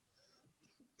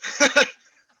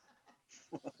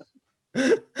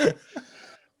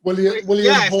 William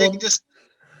yeah, Horn.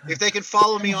 If they can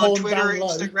follow me on Hold Twitter, down low.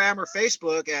 Instagram, or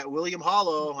Facebook at William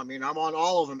Hollow, I mean, I'm on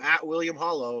all of them at William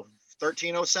Hollow,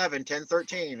 1307,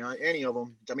 1013, any of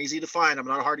them. I'm easy to find. I'm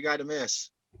not a hard guy to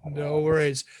miss. No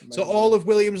worries. So all of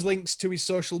William's links to his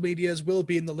social medias will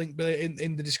be in the link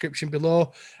in the description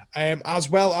below, as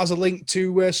well as a link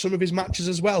to some of his matches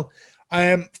as well.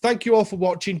 Thank you all for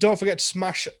watching. Don't forget to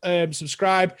smash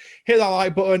subscribe, hit that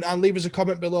like button, and leave us a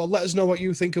comment below. Let us know what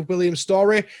you think of William's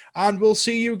story, and we'll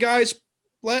see you guys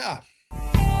later.